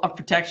level of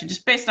protection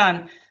just based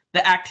on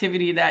the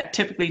activity that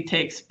typically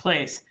takes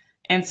place.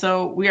 And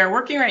so we are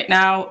working right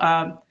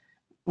now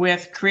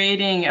with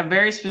creating a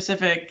very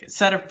specific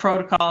set of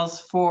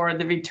protocols for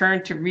the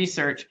return to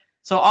research.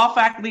 So all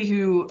faculty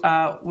who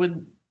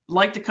would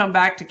like to come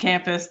back to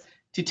campus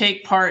to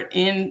take part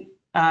in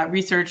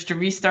research, to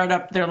restart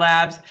up their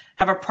labs,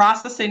 have a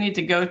process they need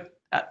to go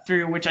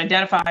through, which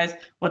identifies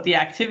what the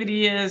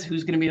activity is,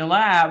 who's going to be in the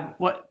lab,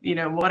 what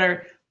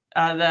are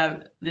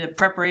the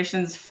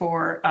preparations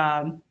for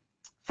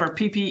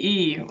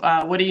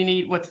PPE, what do you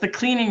need, what's the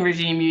cleaning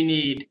regime you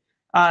need.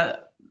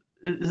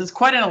 This is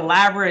quite an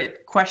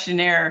elaborate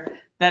questionnaire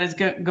that is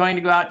going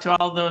to go out to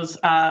all those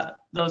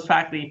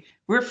faculty.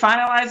 We're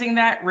finalizing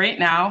that right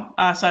now.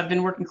 So I've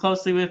been working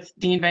closely with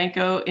Dean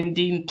Banco and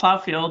Dean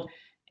Plowfield,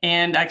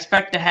 and I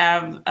expect to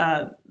have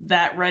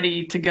that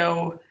ready to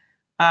go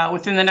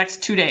within the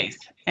next 2 days.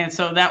 And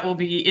so that will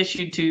be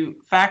issued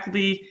to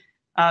faculty.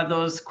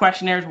 Those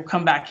questionnaires will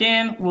come back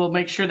in. We'll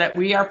make sure that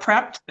we are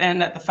prepped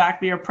and that the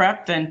faculty are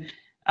prepped, and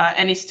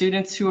any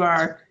students who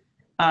are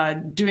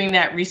doing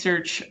that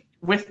research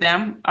with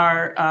them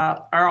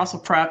are also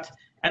prepped,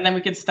 and then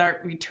we can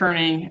start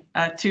returning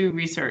to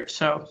research.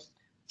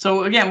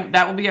 So again,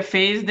 that will be a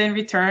phased in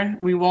return.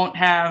 We won't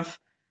have,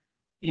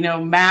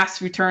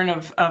 mass return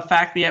of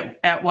faculty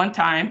at one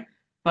time,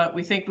 but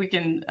we think we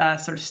can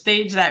sort of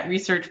stage that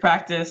research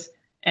practice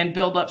and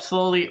build up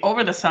slowly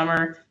over the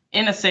summer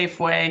in a safe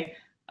way.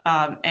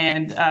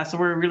 So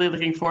we're really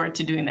looking forward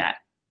to doing that.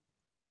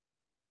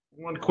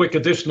 One quick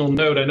additional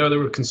note, I know there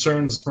were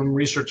concerns from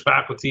research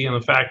faculty and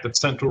the fact that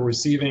central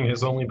receiving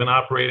has only been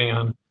operating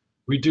on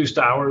reduced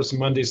hours,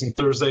 Mondays and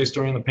Thursdays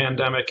during the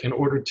pandemic. In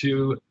order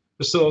to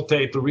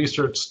facilitate the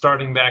research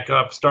starting back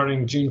up,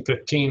 starting June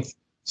 15th,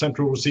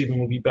 central receiving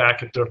will be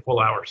back at their full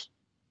hours.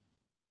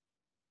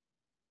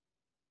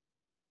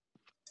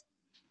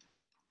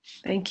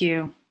 Thank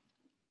you.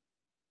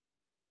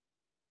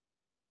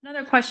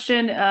 Another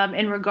question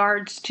in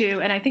regards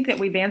to, and I think that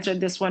we've answered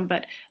this one,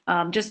 but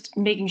just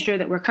making sure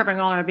that we're covering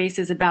all our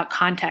bases about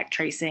contact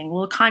tracing.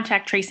 Will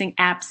contact tracing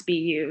apps be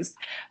used?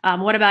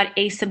 What about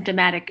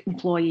asymptomatic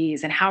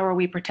employees, and how are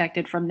we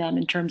protected from them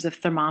in terms of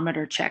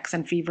thermometer checks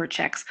and fever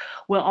checks?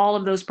 Will all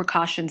of those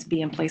precautions be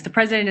in place? The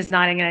president is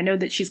nodding, and I know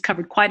that she's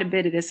covered quite a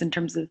bit of this in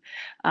terms of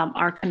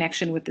our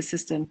connection with the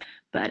system,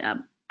 but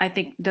I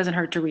think it doesn't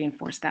hurt to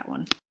reinforce that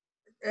one.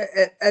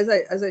 As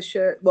I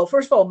shared, well,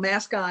 first of all,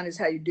 mask on is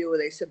how you deal with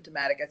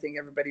asymptomatic. I think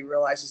everybody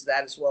realizes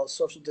that, as well as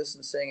social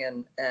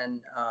distancing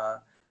and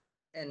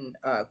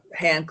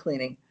hand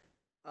cleaning.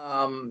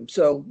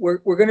 So we're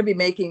going to be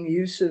making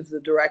use of the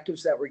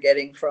directives that we're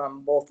getting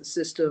from both the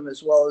system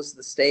as well as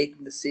the state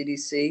and the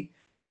CDC.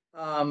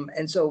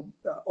 And so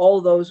all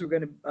of those are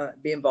going to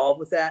be involved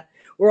with that.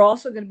 We're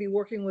also going to be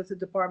working with the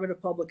Department of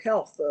Public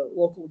Health, the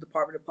local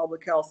Department of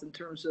Public Health, in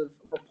terms of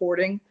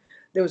reporting.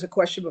 There was a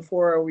question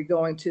before, are we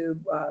going to,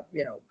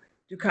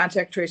 do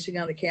contact tracing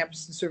on the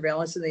campus and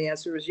surveillance? And the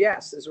answer is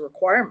yes, there's a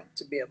requirement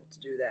to be able to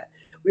do that.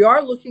 We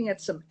are looking at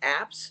some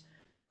apps,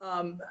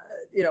 and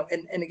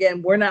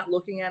again, we're not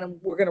looking at them.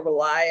 We're going to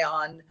rely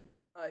on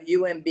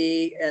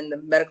UMB and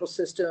the medical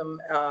system.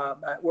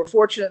 We're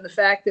fortunate in the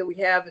fact that we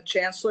have a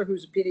chancellor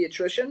who's a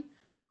pediatrician,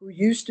 who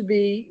used to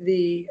be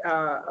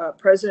the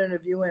president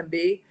of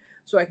UMB.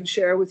 So I can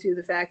share with you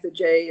the fact that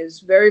Jay is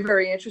very,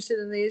 very interested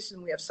in these,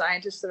 and we have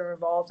scientists that are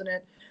involved in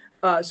it.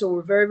 So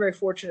we're very, very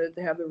fortunate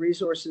to have the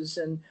resources.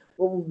 And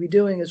what we'll be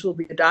doing is we'll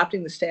be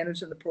adopting the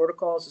standards and the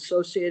protocols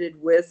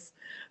associated with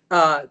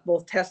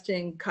both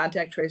testing,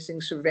 contact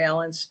tracing,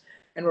 surveillance,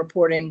 and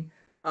reporting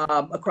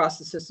across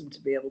the system to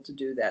be able to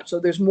do that.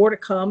 So there's more to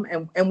come,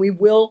 and we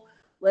will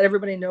let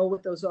everybody know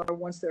what those are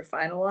once they're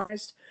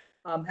finalized.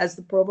 As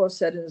the provost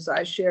said, and as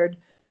I shared,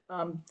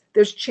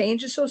 there's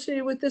change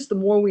associated with this. The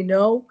more we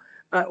know,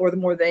 or the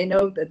more they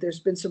know, that there's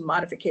been some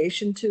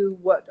modification to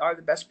what are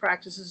the best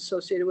practices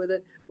associated with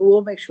it. But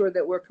we'll make sure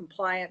that we're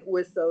compliant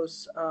with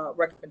those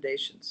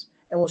recommendations,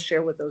 and we'll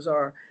share what those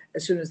are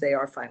as soon as they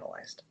are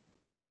finalized.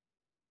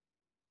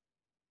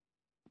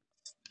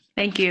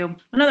 Thank you.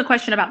 Another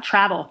question about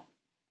travel.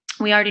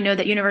 We already know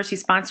that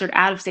university-sponsored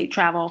out-of-state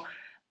travel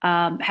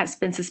has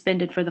been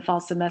suspended for the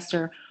fall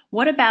semester.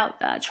 What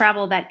about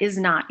travel that is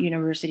not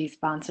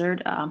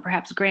university-sponsored,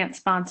 perhaps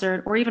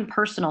grant-sponsored, or even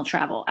personal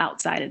travel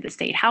outside of the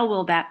state? How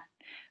will that,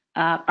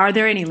 are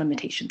there any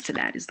limitations to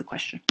that is the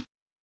question.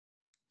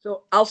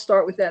 So I'll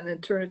start with that and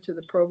then turn it to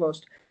the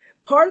provost.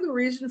 Part of the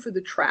reason for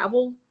the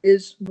travel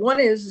is, one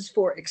is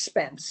for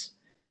expense.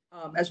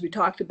 As we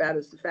talked about,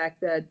 is the fact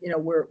that,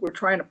 we're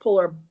trying to pull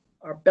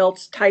our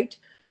belts tight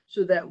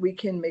so that we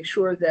can make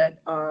sure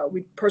that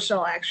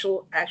personal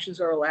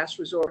actions are a last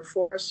resort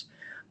for us.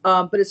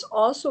 But it's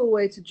also a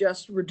way to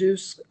just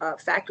reduce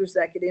factors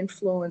that could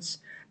influence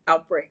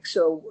outbreaks.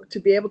 So to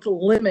be able to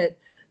limit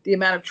the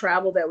amount of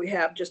travel that we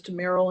have just to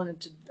Maryland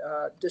and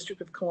to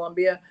District of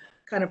Columbia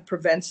kind of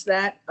prevents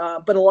that.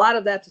 But a lot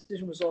of that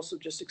decision was also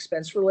just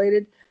expense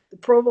related. the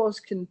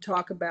provost can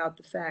talk about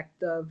the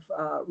fact of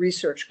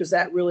research, because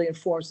that really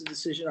informs the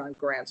decision on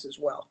grants as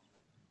well.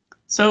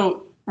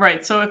 So,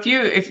 right. So if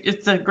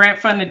it's a grant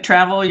funded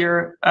travel,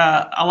 you're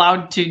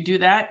allowed to do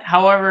that.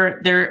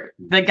 However,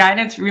 the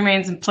guidance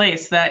remains in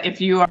place that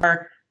if you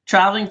are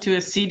traveling to a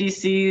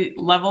CDC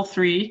level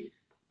 3,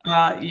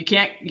 you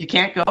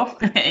can't go.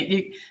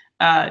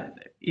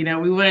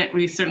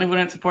 We certainly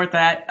wouldn't support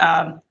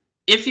that.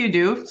 If you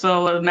do,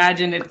 so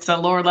imagine it's a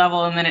lower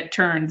level and then it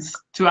turns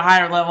to a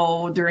higher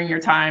level during your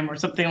time or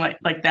something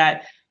like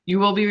that, you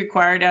will be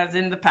required, as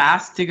in the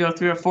past, to go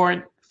through a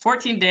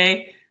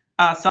 14-day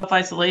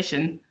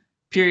self-isolation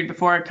period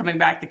before coming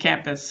back to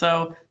campus.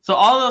 So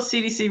all those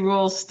CDC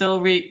rules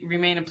still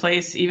remain in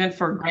place, even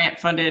for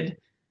grant-funded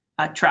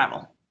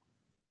travel.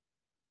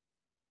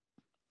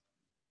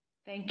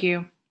 Thank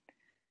you.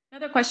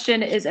 Another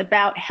question is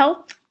about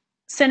health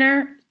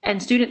center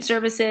and student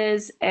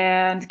services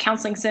and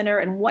counseling center,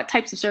 and what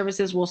types of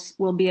services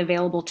will be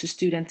available to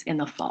students in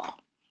the fall.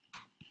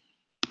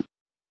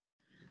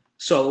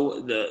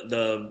 So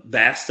the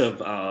vast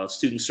of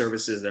student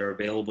services that are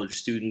available to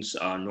students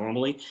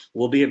normally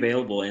will be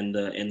available in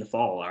the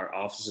fall. Our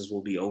offices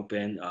will be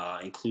open,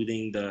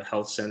 including the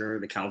health center,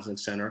 the counseling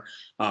center.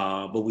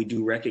 But we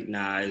do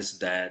recognize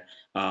that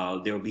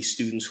there will be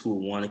students who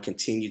will want to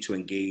continue to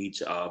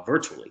engage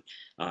virtually.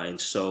 And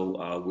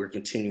so we're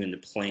continuing to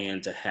plan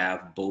to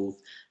have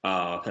both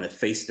kind of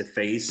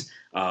face-to-face,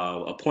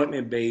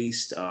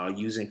 appointment-based,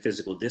 using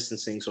physical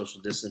distancing,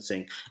 social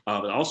distancing,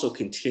 but also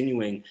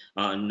continuing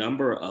a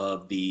number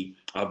of the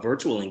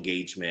virtual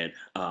engagement.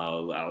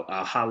 I'll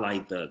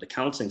highlight the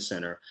counseling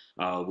center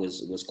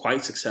was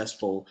quite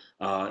successful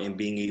in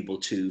being able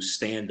to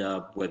stand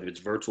up, whether it's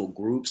virtual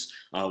groups,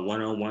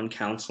 one-on-one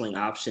counseling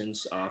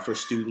options for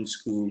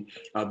students who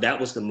that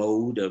was the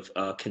mode of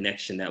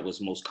connection that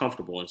was most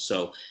comfortable. And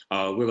so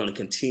we're going to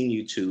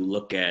continue to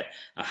look at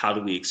how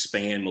do we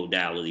expand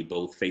modality,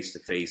 both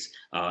face-to-face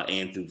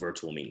and through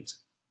virtual means.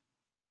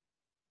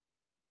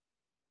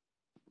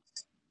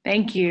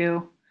 Thank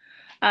you.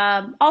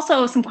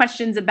 Also, some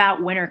questions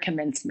about winter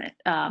commencement,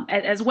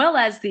 as well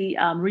as the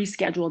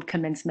rescheduled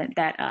commencement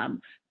that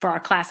for our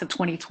class of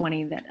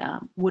 2020 that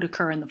would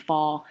occur in the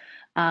fall.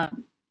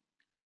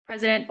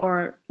 President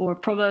or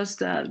Provost,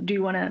 do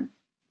you want to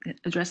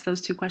address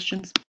those two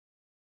questions?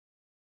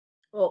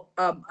 Well,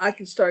 I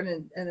can start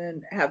and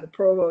then have the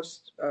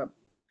Provost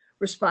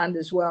respond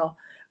as well.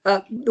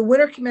 The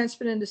winter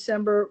commencement in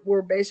December,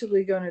 we're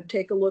basically going to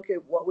take a look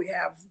at what we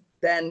have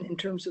then in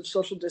terms of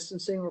social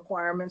distancing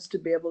requirements to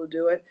be able to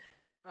do it.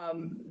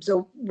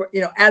 So,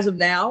 as of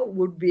now,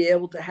 we'd be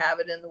able to have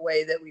it in the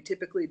way that we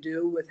typically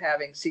do with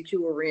having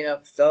CQ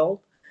Arena filled.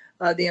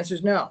 The answer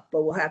is no,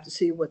 but we'll have to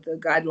see what the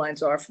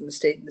guidelines are from the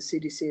state and the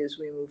CDC as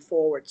we move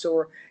forward. So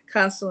we're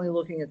constantly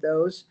looking at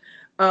those.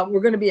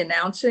 We're going to be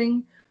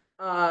announcing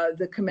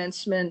the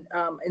commencement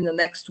in the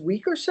next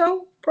week or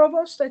so,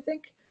 Provost, I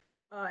think,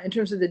 in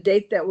terms of the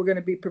date that we're going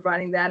to be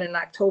providing that in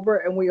October.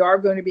 And we are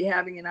going to be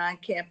having an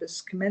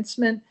on-campus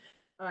commencement.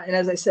 And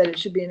as I said, it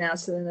should be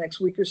announced in the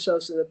next week or so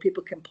that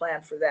people can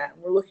plan for that.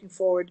 And we're looking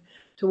forward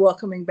to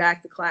welcoming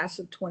back the class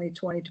of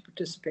 2020 to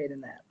participate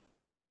in that.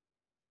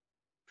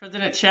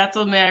 President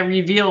Schatzel, may I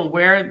reveal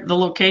where the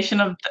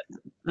location of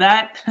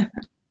that?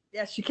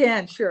 Yes, you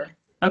can, sure.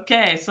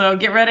 Okay, so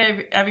get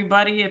ready,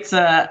 everybody. It's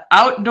a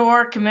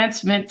outdoor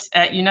commencement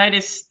at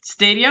United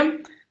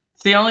Stadium.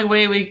 It's the only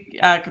way we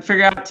could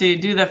figure out to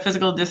do the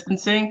physical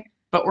distancing,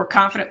 but we're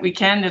confident we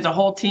can. There's a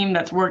whole team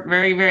that's worked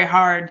very, very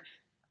hard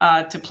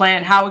to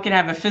plan how we can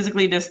have a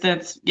physically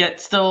distanced yet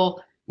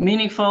still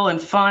meaningful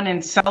and fun and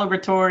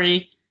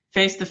celebratory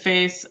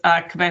face-to-face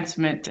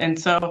commencement. And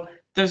so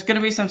there's going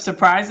to be some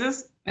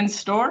surprises in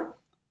store,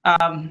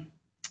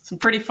 some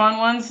pretty fun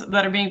ones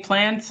that are being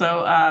planned.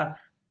 So,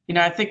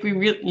 I think we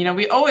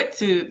we owe it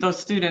to those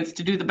students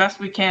to do the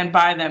best we can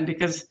by them,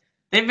 because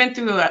they've been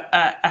through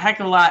a heck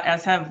of a lot,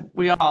 as have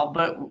we all,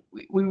 but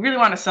we really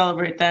want to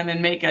celebrate them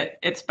and make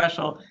it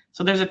special.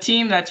 So there's a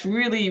team that's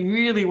really,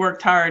 really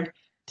worked hard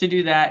to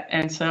do that.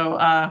 And so,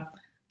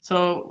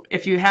 so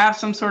if you have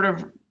some sort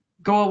of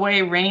go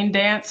away rain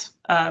dance,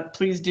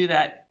 please do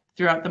that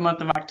throughout the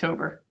month of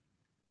October.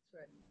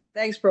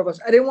 Thanks, Provost.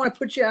 I didn't want to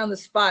put you on the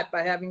spot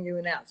by having you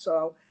announce,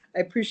 so I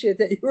appreciate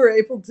that you were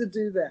able to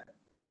do that.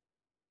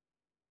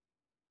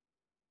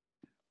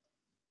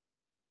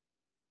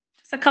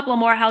 Just a couple of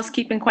more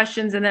housekeeping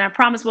questions, and then I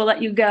promise we'll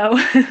let you go.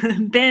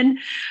 Ben,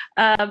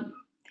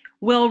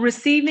 will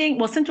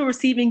Central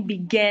Receiving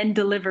begin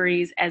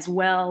deliveries as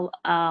well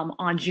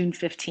on June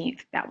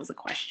 15th? That was a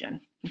question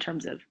in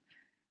terms of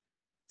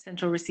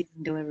Central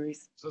Receiving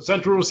deliveries. So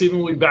Central Receiving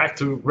will be back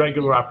to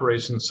regular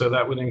operations, so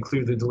that would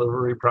include the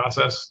delivery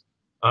process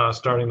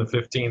starting the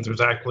 15th.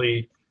 There's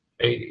actually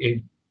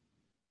a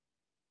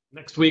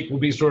next week will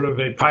be sort of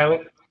a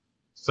pilot,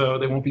 so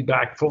they won't be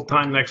back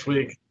full-time next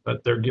week,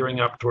 but they're gearing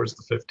up towards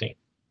the 15th.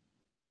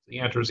 The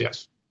answer is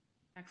yes.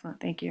 Excellent,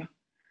 thank you.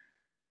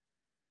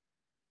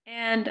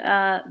 And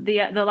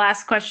the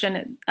last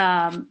question,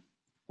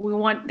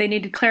 they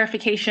needed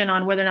clarification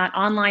on whether or not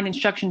online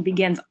instruction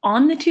begins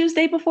on the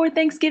Tuesday before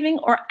Thanksgiving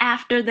or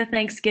after the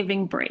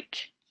Thanksgiving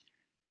break.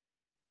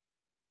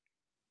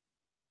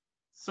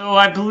 So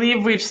I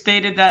believe we've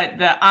stated that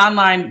the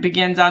online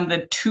begins on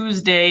the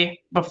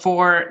Tuesday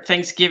before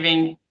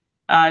Thanksgiving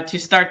to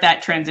start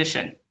that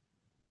transition.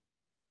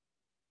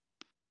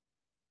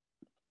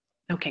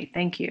 Okay,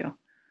 thank you.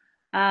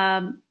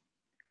 One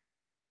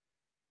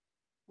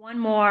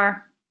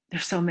more.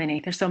 There's so many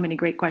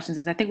great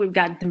questions. I think we've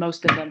gotten to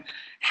most of them.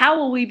 How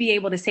will we be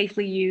able to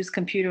safely use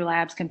computer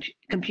labs,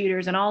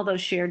 computers, and all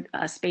those shared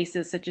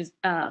spaces, such as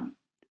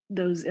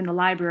those in the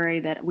library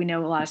that we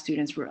know a lot of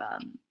students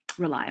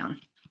rely on?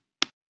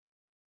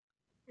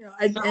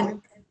 I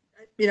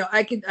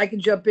can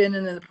jump in,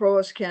 and then the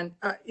provost can.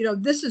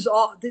 This is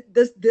all.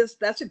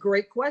 That's a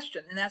great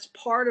question, and that's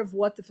part of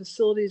what the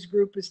facilities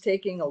group is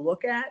taking a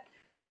look at.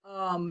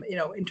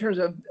 In terms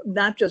of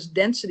not just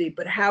density,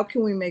 but how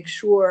can we make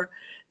sure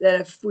that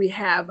if we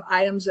have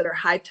items that are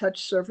high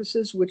touch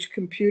surfaces, which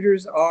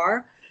computers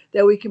are,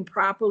 that we can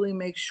properly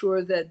make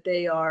sure that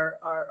they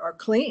are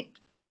cleaned.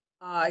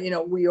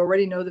 We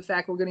already know the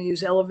fact we're going to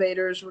use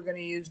elevators, we're going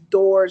to use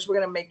doors, we're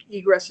going to make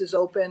egresses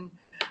open.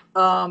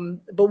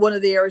 But one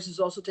of the areas is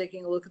also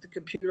taking a look at the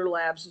computer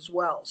labs as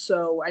well.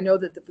 So I know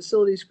that the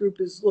facilities group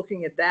is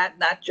looking at that,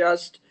 not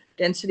just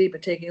density,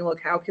 but taking a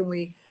look, how can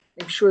we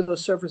make sure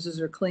those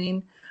surfaces are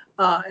clean?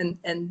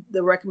 And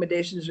the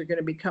recommendations are going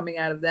to be coming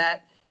out of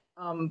that.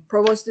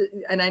 Provost,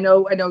 and I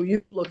know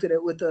you looked at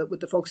it with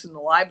the folks in the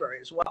library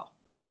as well.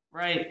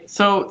 Right.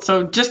 So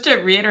just to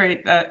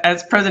reiterate,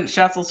 as President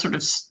Schatzel sort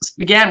of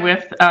began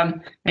with,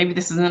 maybe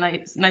this is a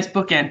nice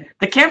bookend.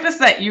 The campus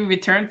that you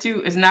return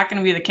to is not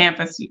going to be the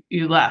campus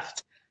you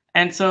left.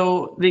 And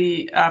so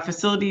the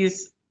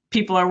facilities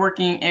people are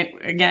working,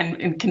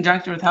 again, in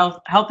conjunction with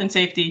health and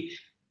safety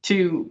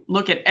to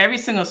look at every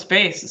single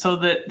space so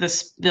that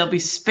there'll be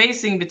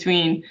spacing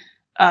between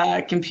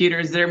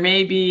computers. There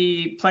may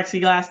be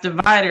plexiglass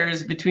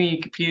dividers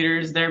between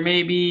computers. There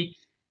may be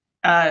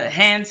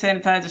hand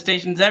sanitizer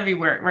stations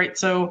everywhere, right?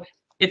 So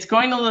it's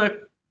going to look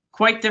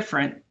quite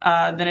different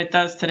than it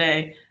does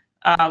today.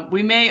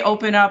 We may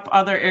open up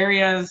other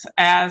areas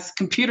as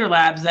computer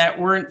labs that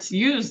weren't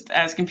used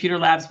as computer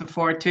labs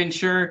before to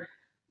ensure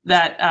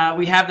that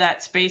we have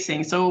that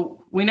spacing.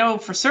 So we know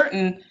for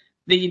certain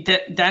the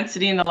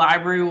density in the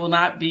library will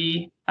not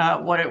be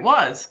what it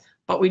was,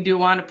 but we do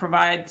want to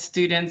provide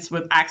students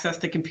with access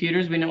to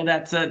computers. We know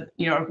that's a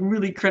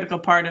really critical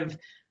part of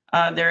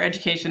their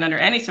education under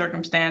any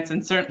circumstance,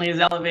 and certainly is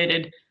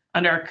elevated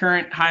under our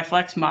current high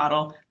flex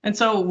model. And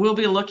so we'll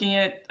be looking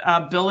at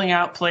building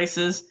out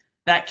places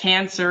that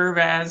can serve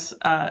as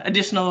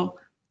additional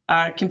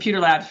computer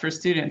labs for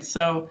students.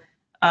 So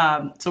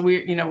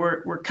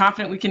we're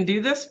confident we can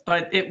do this,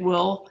 but it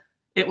will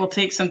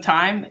take some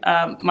time.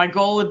 My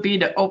goal would be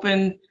to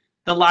open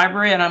the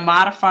library on a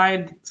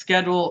modified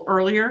schedule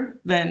earlier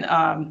than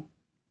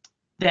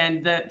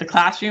the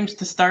classrooms,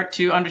 to start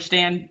to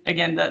understand,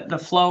 again, the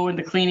flow and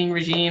the cleaning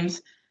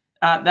regimes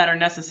that are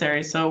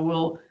necessary.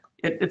 So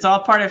it's all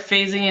part of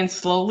phasing in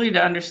slowly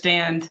to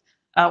understand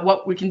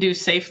what we can do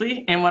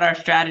safely and what our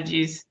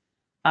strategies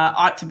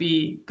ought to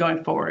be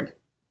going forward.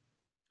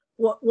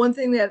 Well, one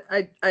thing that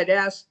I'd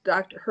ask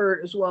Dr.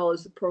 Hurt as well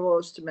as the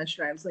provost to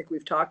mention, I think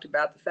we've talked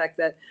about the fact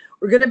that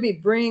we're going to be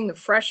bringing the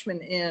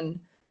freshmen in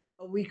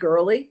a week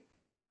early.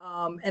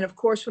 And of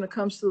course, when it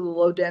comes to the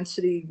low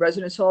density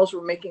residence halls,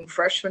 we're making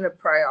freshmen a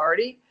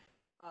priority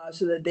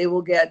so that they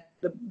will get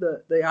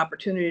the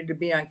opportunity to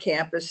be on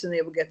campus, and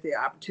they will get the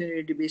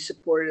opportunity to be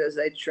supported as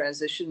they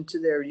transition to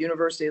their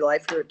university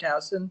life here at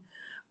Towson.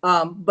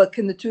 But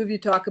can the two of you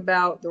talk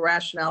about the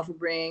rationale for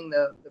bringing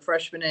the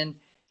freshmen in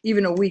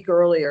even a week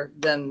earlier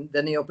than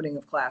the opening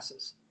of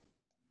classes?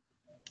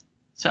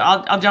 So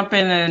I'll jump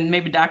in, and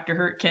maybe Dr.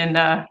 Hurt can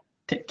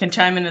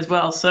chime in as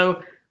well.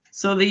 So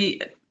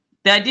the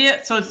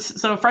idea, so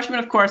freshmen,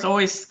 of course,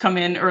 always come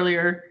in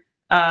earlier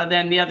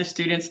than the other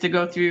students to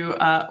go through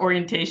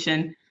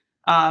orientation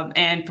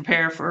and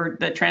prepare for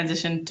the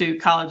transition to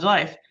college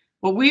life.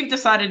 What we've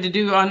decided to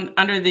do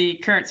under the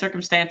current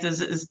circumstances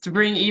is to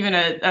bring even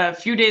a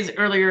few days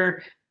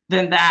earlier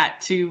than that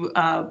to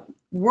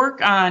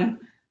work on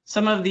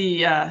some of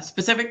the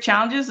specific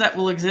challenges that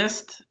will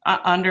exist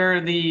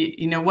under the,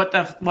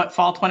 what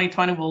fall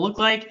 2020 will look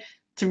like,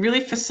 to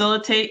really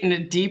facilitate in a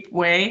deep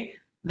way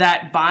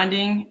that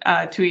bonding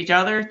to each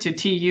other, to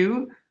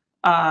TU,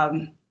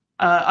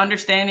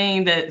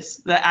 understanding that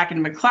the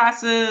academic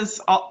classes,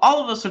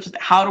 all of those sorts of,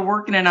 how to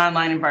work in an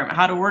online environment,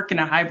 how to work in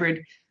a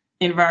hybrid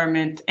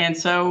environment. And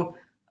so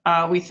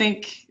we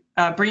think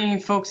bringing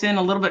folks in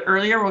a little bit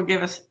earlier will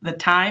give us the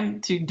time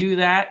to do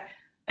that,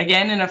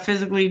 again, in a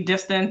physically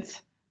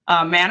distant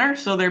manner.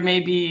 So there may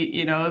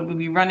be, we'll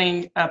be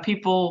running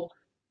people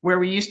where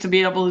we used to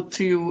be able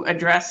to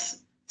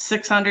address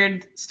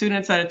 600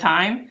 students at a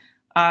time.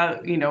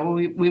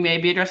 We may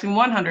be addressing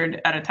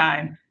 100 at a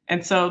time.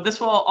 And so this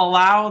will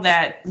allow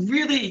that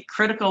really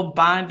critical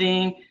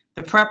bonding,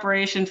 the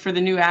preparation for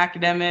the new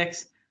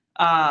academics,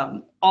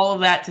 all of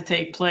that to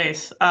take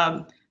place.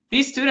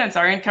 these students,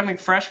 our incoming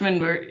freshmen,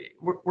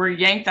 were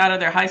yanked out of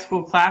their high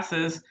school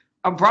classes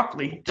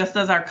abruptly, just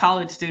as our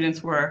college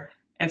students were.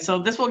 And so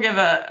this will give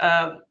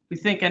we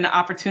think, an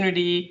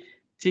opportunity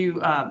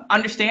to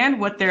understand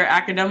what their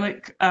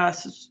academic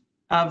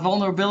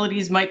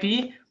vulnerabilities might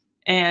be,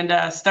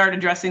 and start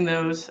addressing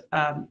those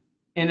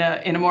in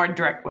a more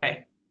direct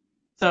way.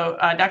 So,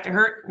 Dr.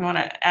 Hurt, you want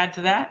to add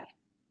to that?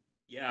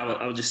 Yeah,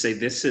 I'll just say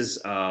this is,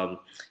 the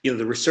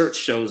research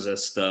shows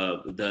us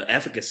the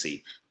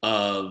efficacy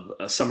of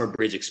summer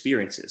bridge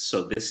experiences.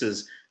 So this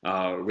is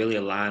really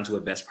aligns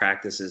with best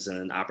practices and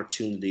an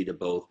opportunity to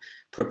both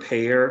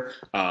prepare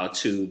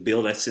to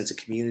build that sense of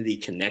community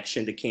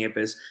connection to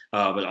campus,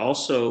 but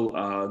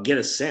also get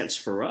a sense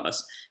for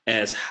us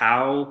as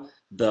how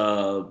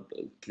the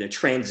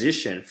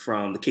transition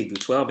from the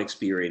K-12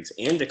 experience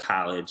into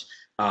college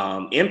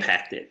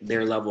impacted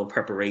their level of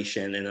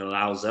preparation, and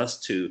allows us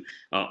to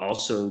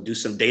also do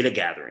some data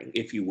gathering,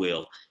 if you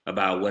will,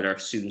 about what our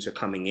students are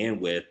coming in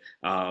with.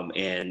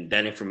 And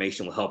that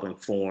information will help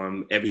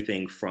inform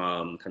everything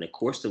from kind of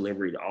course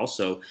delivery to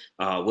also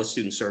what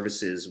student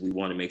services we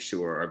want to make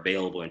sure are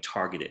available and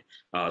targeted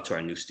to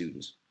our new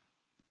students.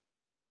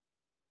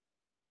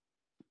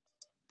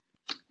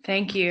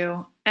 Thank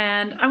you.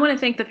 And I want to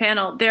thank the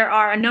panel. There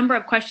are a number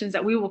of questions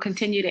that we will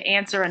continue to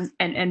answer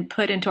and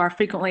put into our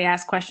frequently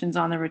asked questions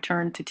on the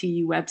Return to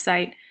TU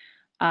website.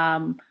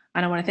 And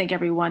I want to thank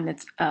everyone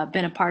that's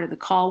been a part of the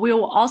call. We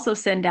will also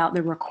send out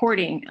the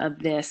recording of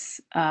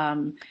this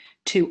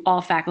to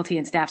all faculty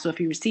and staff. So if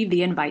you receive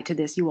the invite to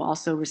this, you will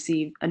also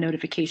receive a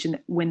notification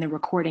when the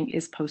recording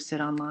is posted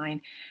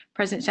online.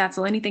 President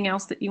Schatzel, anything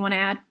else that you want to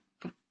add?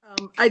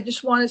 I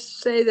just want to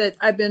say that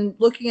I've been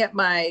looking at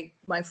my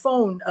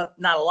phone,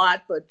 not a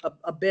lot, but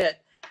a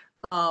bit,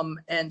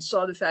 and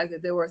saw the fact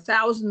that there were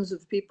thousands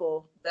of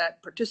people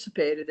that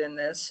participated in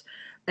this.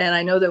 And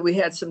I know that we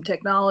had some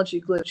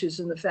technology glitches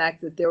in the fact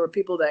that there were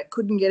people that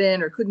couldn't get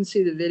in or couldn't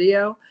see the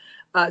video.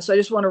 So I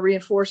just want to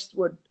reinforce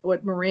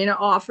what Marina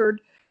offered,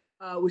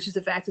 which is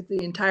the fact that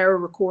the entire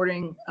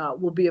recording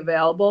will be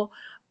available.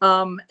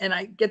 And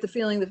I get the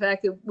feeling the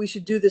fact that we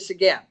should do this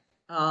again.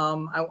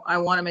 I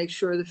want to make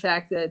sure the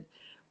fact that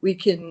we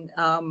can,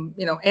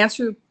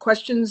 answer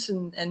questions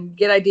and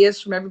get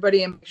ideas from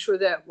everybody and make sure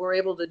that we're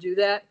able to do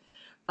that.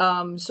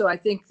 So I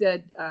think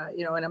that,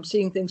 and I'm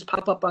seeing things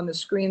pop up on the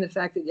screen, the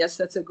fact that, yes,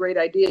 that's a great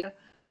idea.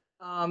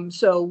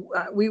 So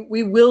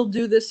we will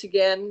do this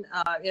again.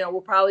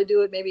 We'll probably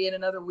do it maybe in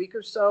another week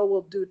or so.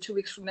 We'll do it 2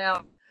 weeks from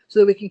now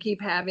so that we can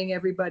keep having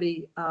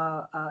everybody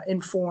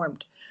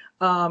informed.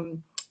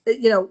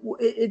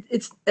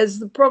 It's as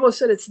the provost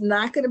said, it's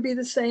not going to be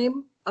the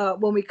same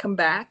when we come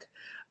back,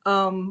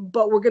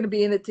 but we're going to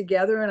be in it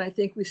together. And I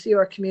think we see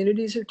our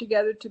communities are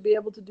together to be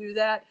able to do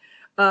that.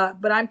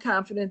 But I'm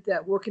confident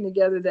that working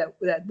together,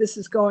 that this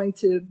is going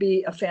to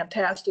be a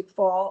fantastic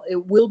fall.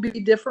 It will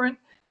be different,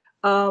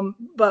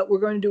 but we're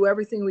going to do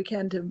everything we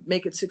can to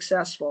make it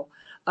successful.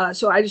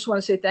 So I just want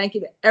to say thank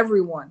you to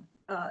everyone.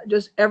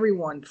 Just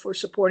everyone for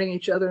supporting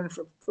each other and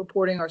for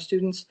supporting our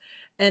students.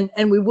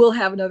 And we will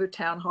have another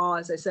town hall,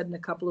 as I said, in a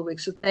couple of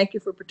weeks. So thank you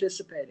for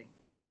participating.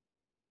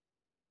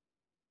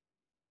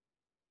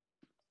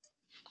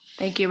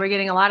 Thank you. We're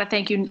getting a lot of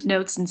thank you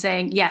notes and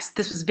saying, yes,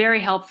 this was very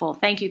helpful.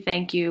 Thank you.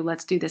 Thank you.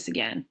 Let's do this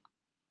again.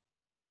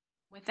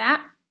 With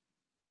that,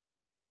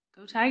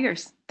 go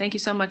Tigers. Thank you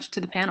so much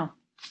to the panel.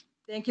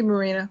 Thank you,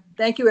 Marina.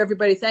 Thank you,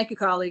 everybody. Thank you,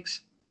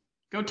 colleagues.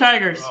 Go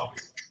Tigers. Well.